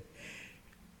 serve.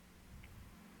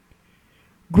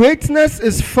 Greatness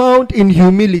is found in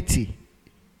humility,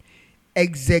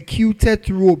 executed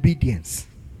through obedience.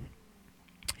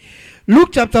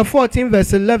 Luke chapter 14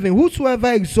 verse 11.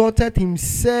 Whosoever exalteth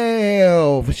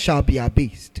himself shall be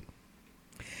abased,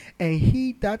 and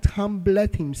he that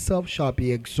humbleth himself shall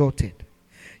be exalted.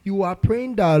 You are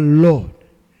praying that, Lord,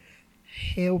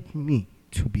 help me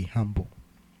to be humble.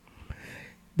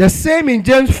 The same in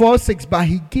James 4:6. But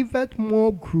he giveth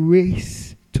more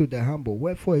grace to the humble.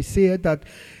 Wherefore he said that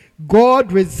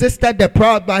God resisted the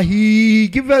proud, but he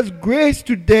giveth grace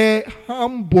to the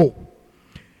humble.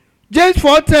 James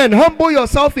 4:10. Humble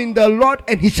yourself in the Lord,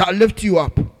 and he shall lift you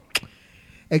up.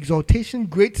 Exaltation,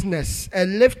 greatness,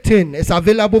 and lifting is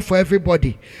available for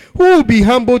everybody. Who will be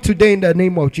humble today in the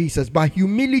name of Jesus? But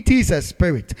humility is a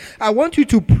spirit. I want you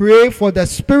to pray for the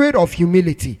spirit of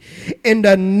humility in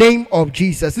the name of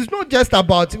Jesus. It's not just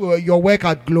about your work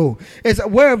at Glow. It's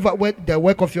wherever the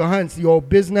work of your hands, your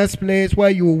business place, where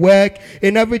you work,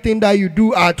 in everything that you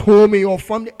do at home, in your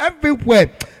family,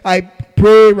 everywhere. I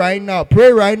pray right now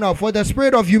for the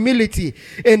spirit of humility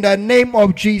in the name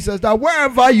of Jesus, that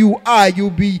wherever you are, you'll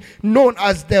be known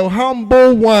as the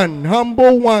humble one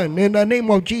in the name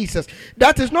of Jesus.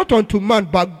 That is not unto man,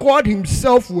 but God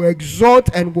himself will exalt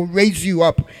and will raise you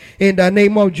up in the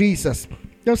name of Jesus.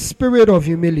 The spirit of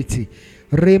humility.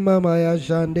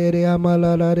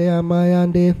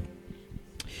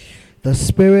 The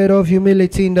spirit of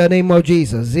humility in the name of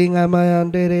Jesus.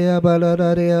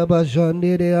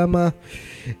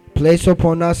 Place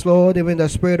upon us, Lord, even the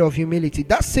spirit of humility.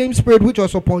 That same spirit which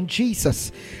was upon Jesus,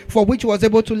 for which was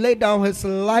able to lay down his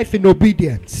life in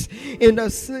obedience. In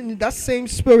that same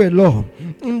spirit, Lord,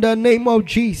 in the name of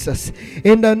Jesus.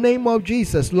 In the name of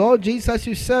Jesus. Lord Jesus,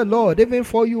 you said, Lord, even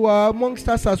for you are amongst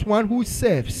us as one who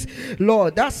serves.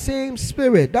 Lord, that same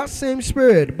spirit,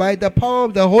 by the power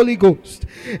of the Holy Ghost.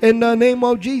 In the name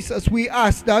of Jesus, we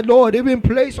ask that, Lord, even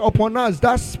place upon us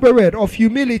that spirit of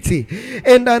humility.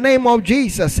 In the name of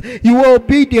Jesus. You were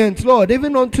obedient, Lord,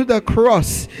 even unto the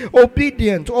cross.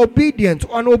 Obedient,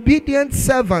 an obedient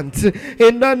servant.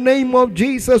 In the name of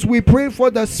Jesus, we pray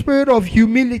for the spirit of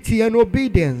humility and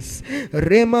obedience.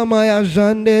 Rema maya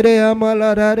jandere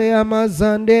amaladare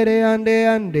amazandere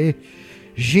ande.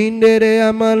 Jindere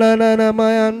amalana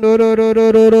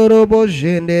mayandoro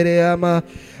bojendere ama.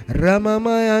 Rama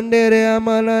mayandere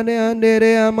amalane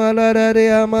andere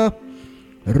amaladare ama.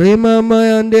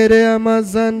 Remama andere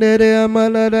amazandere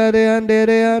amaladare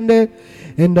andere ande.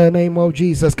 In the name of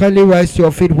Jesus, kindly rise to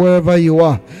your feet wherever you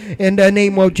are. In the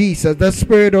name of Jesus, the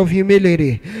spirit of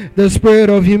humility, the spirit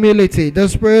of humility, the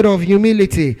spirit of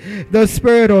humility, the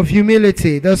spirit of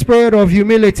humility, the spirit of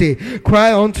humility.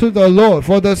 Cry unto the Lord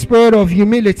for the spirit of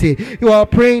humility. You are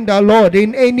praying that, Lord,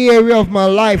 in any area of my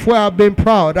life where I've been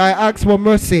proud, I ask for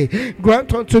mercy.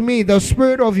 Grant unto me the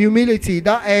spirit of humility,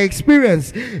 that I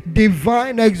experience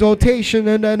divine exaltation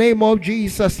in the name of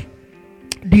Jesus.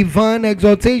 Divine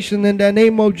exaltation in the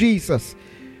name of Jesus.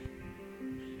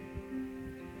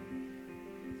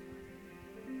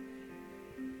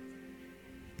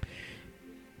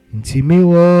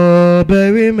 Intimiwo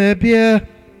beri mebia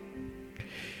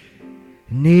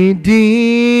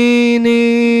Nidini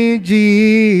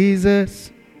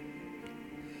Jesus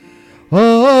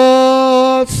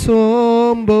Oh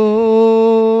sombo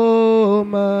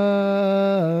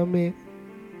mami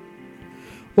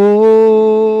Oh,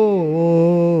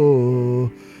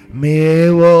 me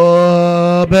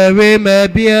wo beri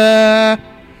mebia.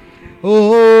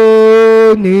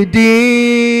 Oh,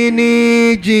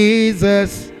 nidini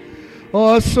Jesus.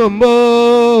 Osumbo,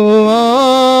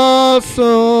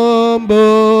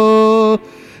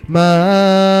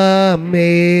 Mame.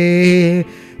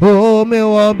 Oh, me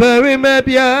wo bury me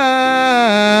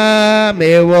bia,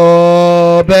 me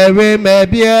wo bury me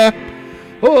bia.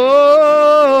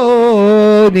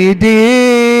 Oh, ni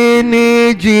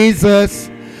Jesus.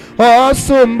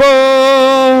 Osumbo,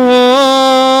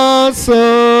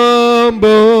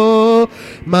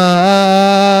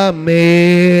 Mame.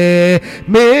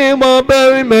 Me mo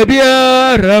bury me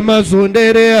bia,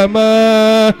 Ramazundere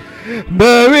ama.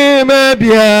 Bury me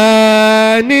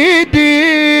bia, ni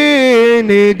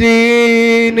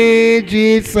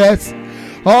Jesus.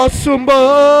 Osumbo,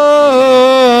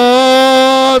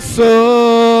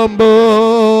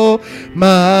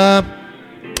 ma.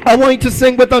 I want you to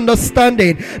sing with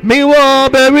understanding. Me wo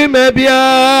bury me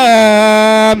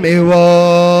bia, me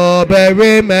wo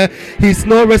bury me. He's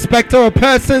no respecter of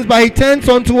persons, but he turns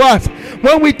unto us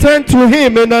when we turn to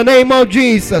him in the name of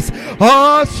Jesus.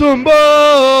 Osumbo,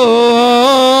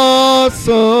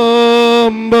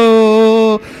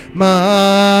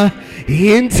 ma.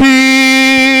 Inti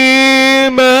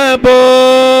mebo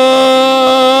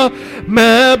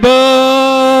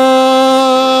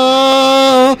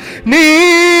nidindada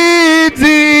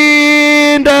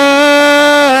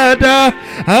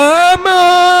ama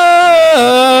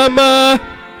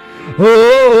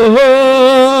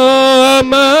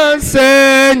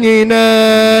amasenina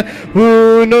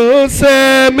uno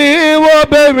se mi wo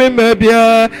bury me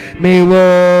bia, mi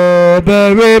wo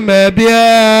bury me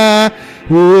bia.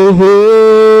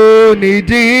 Oh, ni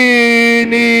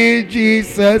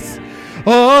Jesus.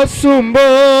 Osumbo,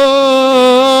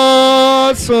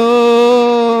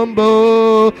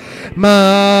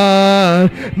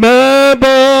 mebo.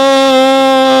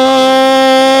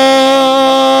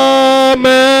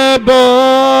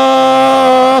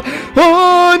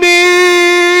 Oh, ni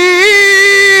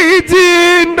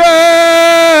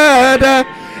dindada,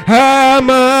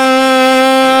 ama.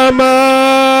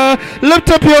 Lift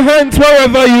up your hands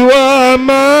wherever you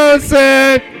are,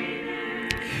 say,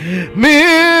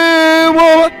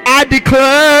 I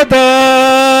declare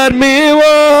that me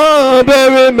wo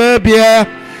bury me bia,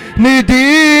 ni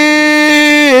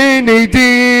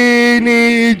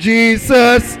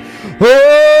Jesus. Oh,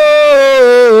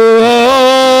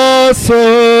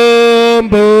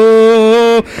 Osumbo.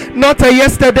 Not a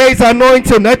yesterday's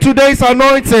anointing, a today's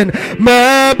anointing.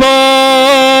 Mebo.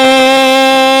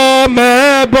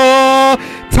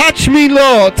 Touch me,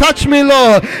 Lord. Touch me,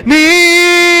 Lord.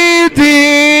 Nidindada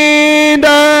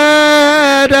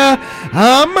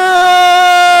ama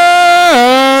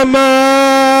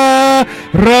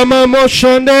Rama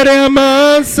Moshandere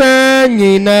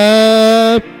Amasanina.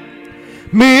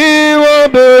 Me wo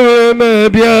bury me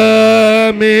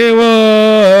bia, me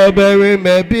wo bury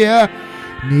me bia.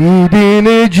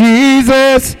 Nidini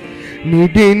Jesus,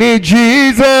 nidini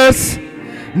Jesus.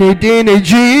 Nidini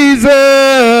Jesus,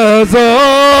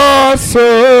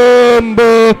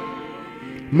 Osumbo,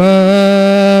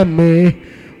 mame,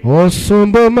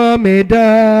 Osumbo mame da,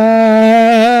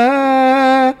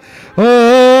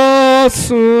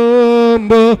 Osumbo,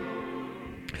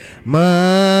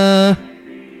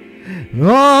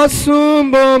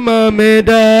 Osumbo mame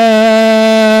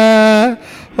da,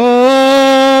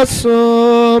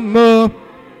 Osumbo,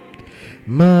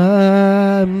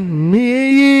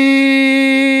 mami.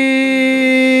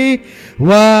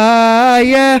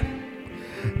 Why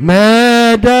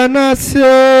medana soda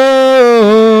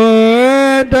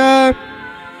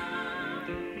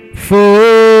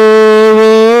foda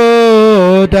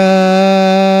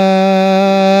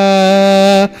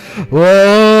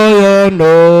oh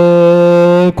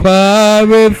no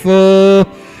quarifo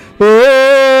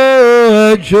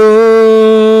oh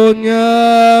jonyami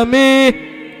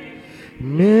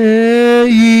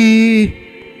me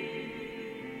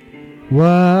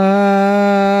why?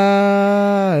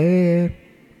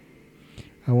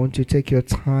 I want to take your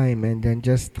time and then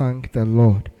just thank the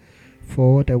Lord for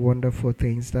all the wonderful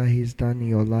things that he's done in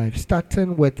your life.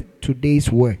 Starting with today's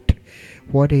word,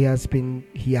 what he has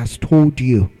told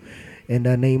you in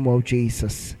the name of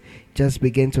Jesus. Just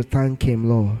begin to thank him,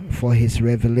 Lord, for his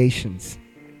revelations.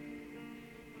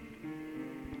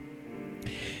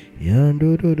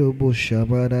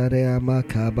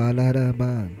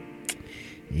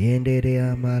 Yendere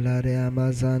amalare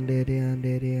amazandere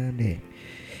andere ande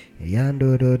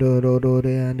yando do do do do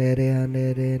de andere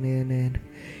andere.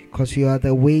 Because you are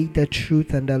the way, the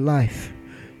truth, and the life.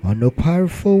 On the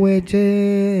powerful way,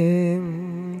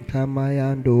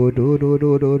 Kamayando do do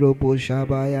do do do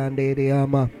bushabayandere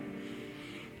ama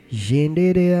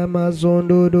Jindere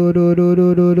amazondo do do do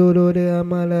do do do do de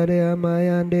amalare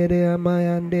amayande de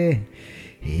amayande.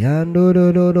 Yando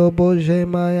do do do boje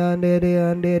mayande de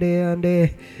ande de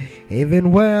ande.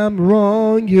 Even when I'm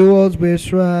wrong, you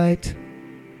always right.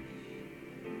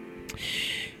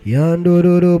 Yando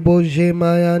do do boje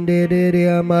mayande de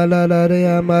amalala de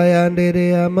amayande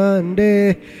de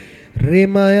amande.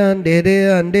 Rimayande de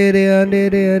ande de ande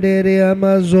de ande de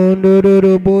Amazon do do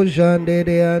do bojande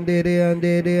de ande de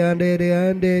ande de ande de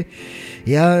ande.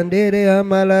 Yande de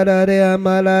amalada de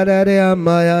amalada de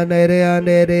amayande de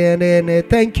ande de ande.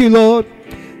 Thank you, Lord.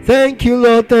 Thank you,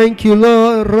 Lord. Thank you,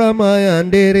 Lord.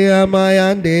 Ramayande de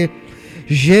amayande.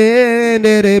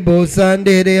 Jende de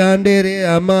bosande de ande de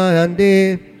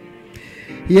amayande.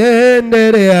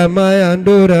 Yendere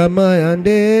amayandura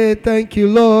amayande. Thank you,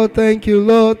 Lord. Thank you,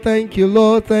 Lord. Thank you,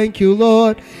 Lord. Thank you,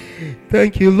 Lord.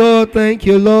 Thank you, Lord. Thank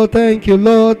you, Lord. Thank you,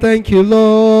 Lord. Thank you,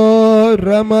 Lord.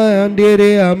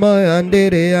 Ramayandere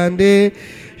amayandere ande.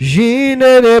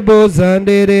 Jinere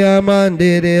bozandere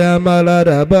amandere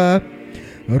amalaraba.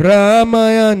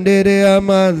 Ramayandere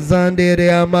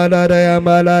amazandere amalare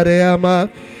amalare ama.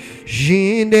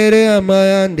 Jindere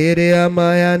amayandere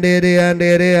amayandere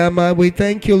andere ama. We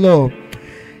thank you, Lord.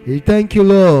 We thank you,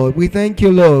 Lord. We thank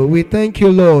you, Lord. We thank you,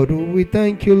 Lord. We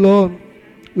thank you, Lord.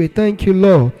 We thank you,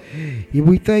 Lord.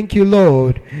 We thank you,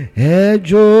 Lord.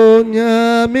 Ejo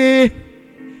nyame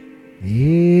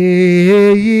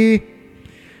ye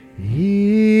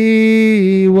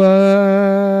iwa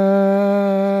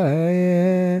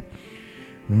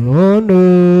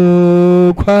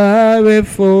ono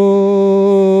kwarefo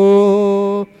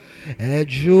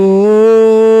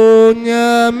ejo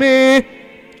nyame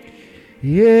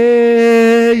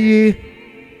ye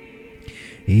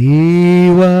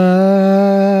iwa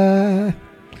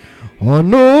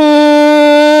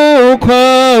ono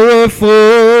kwarefo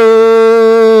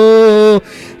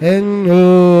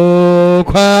eno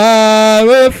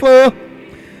kwarefo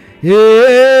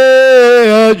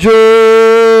ejo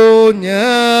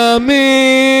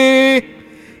nyame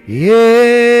ye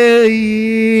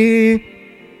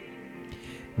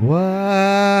why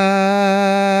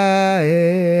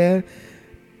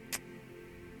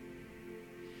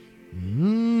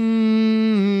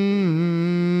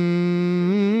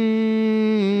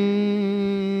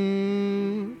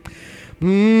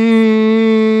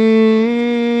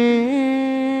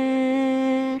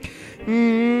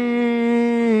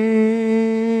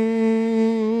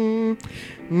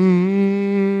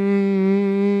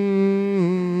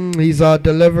He's our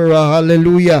deliverer.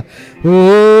 Hallelujah.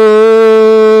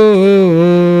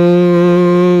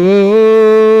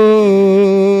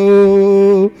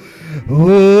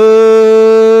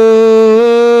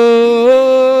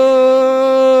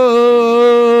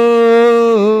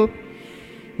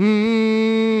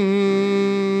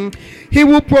 He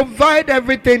will provide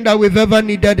everything that we've ever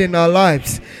needed in our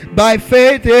lives. By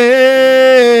faith, you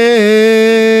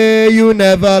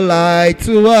never lie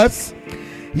to us.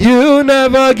 You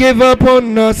never give up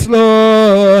on us,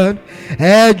 Lord.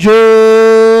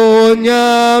 Ejo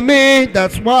nyame.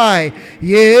 That's why.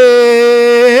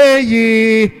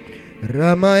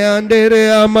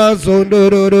 Ramayandere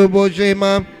amazondoro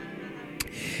bojema.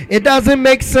 It doesn't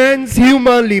make sense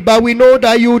humanly, but we know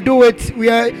that you do it.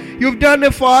 You've done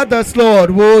it for others,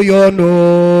 Lord. Wo yo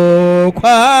no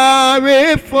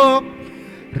kwarefo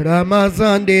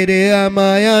Ramazandere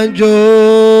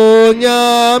amayanjo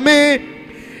nyame.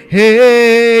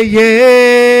 Hey,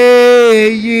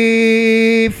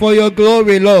 for your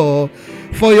glory, Lord.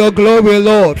 For your glory,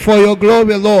 Lord. For your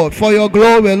glory, Lord. For your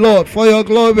glory, Lord. For your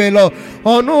glory, Lord.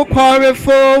 Ono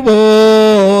kwarefo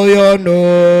yo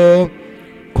no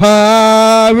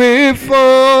kwarefo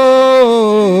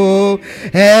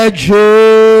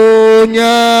ejo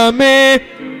nyame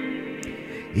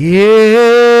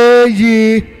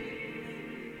ye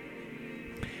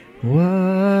why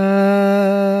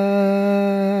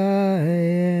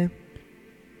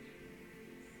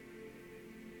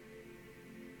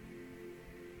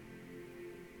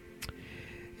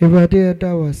Evade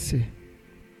Dawase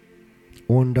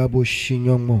Ondabo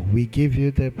Shinyomo, we give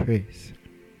you the praise.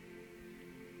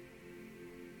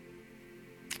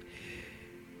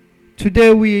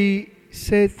 Today we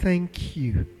say thank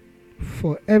you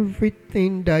for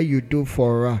everything that you do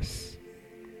for us.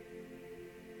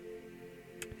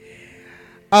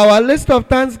 Our list of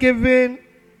thanksgiving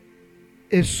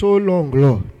is so long,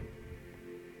 Lord.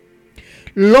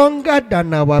 Longer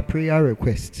than our prayer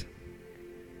request.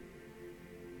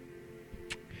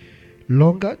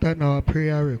 Longer than our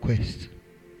prayer request.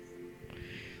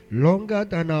 Longer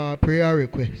than our prayer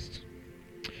request.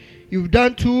 You've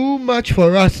done too much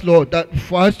for us, Lord, that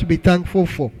for us to be thankful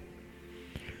for.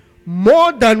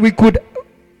 more than we could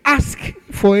ask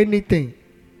for anything.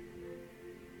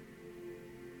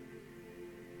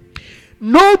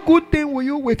 No good thing will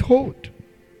you withhold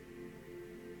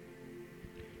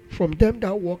from them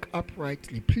that walk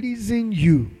uprightly, pleasing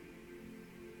you.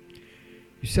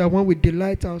 You say, when we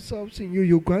delight ourselves in you,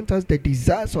 you grant us the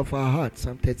desires of our hearts.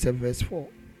 Psalm 37 verse 4.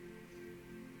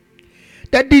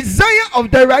 The desire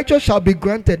of the righteous shall be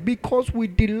granted because we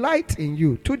delight in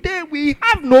you. Today we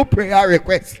have no prayer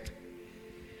request.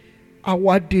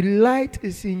 Our delight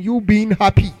is in you being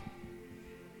happy.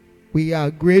 We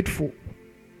are grateful.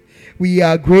 We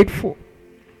are grateful.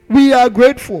 We are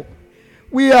grateful.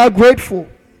 We are grateful.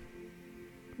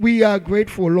 We are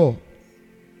grateful, Lord.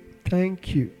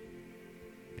 Thank you.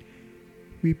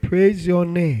 We praise your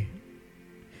name.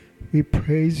 We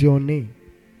praise your name.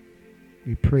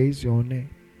 We praise your name.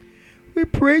 We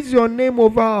praise your name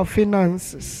over our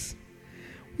finances.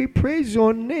 We praise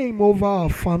your name over our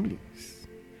families.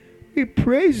 We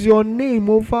praise your name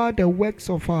over the works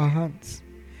of our hands.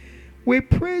 We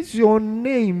praise your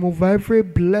name over every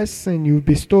blessing you've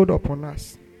bestowed upon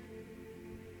us.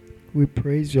 We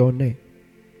praise your name.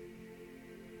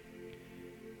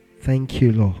 Thank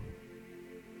you, Lord.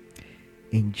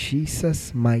 In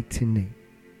Jesus' mighty name.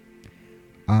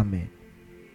 Amen.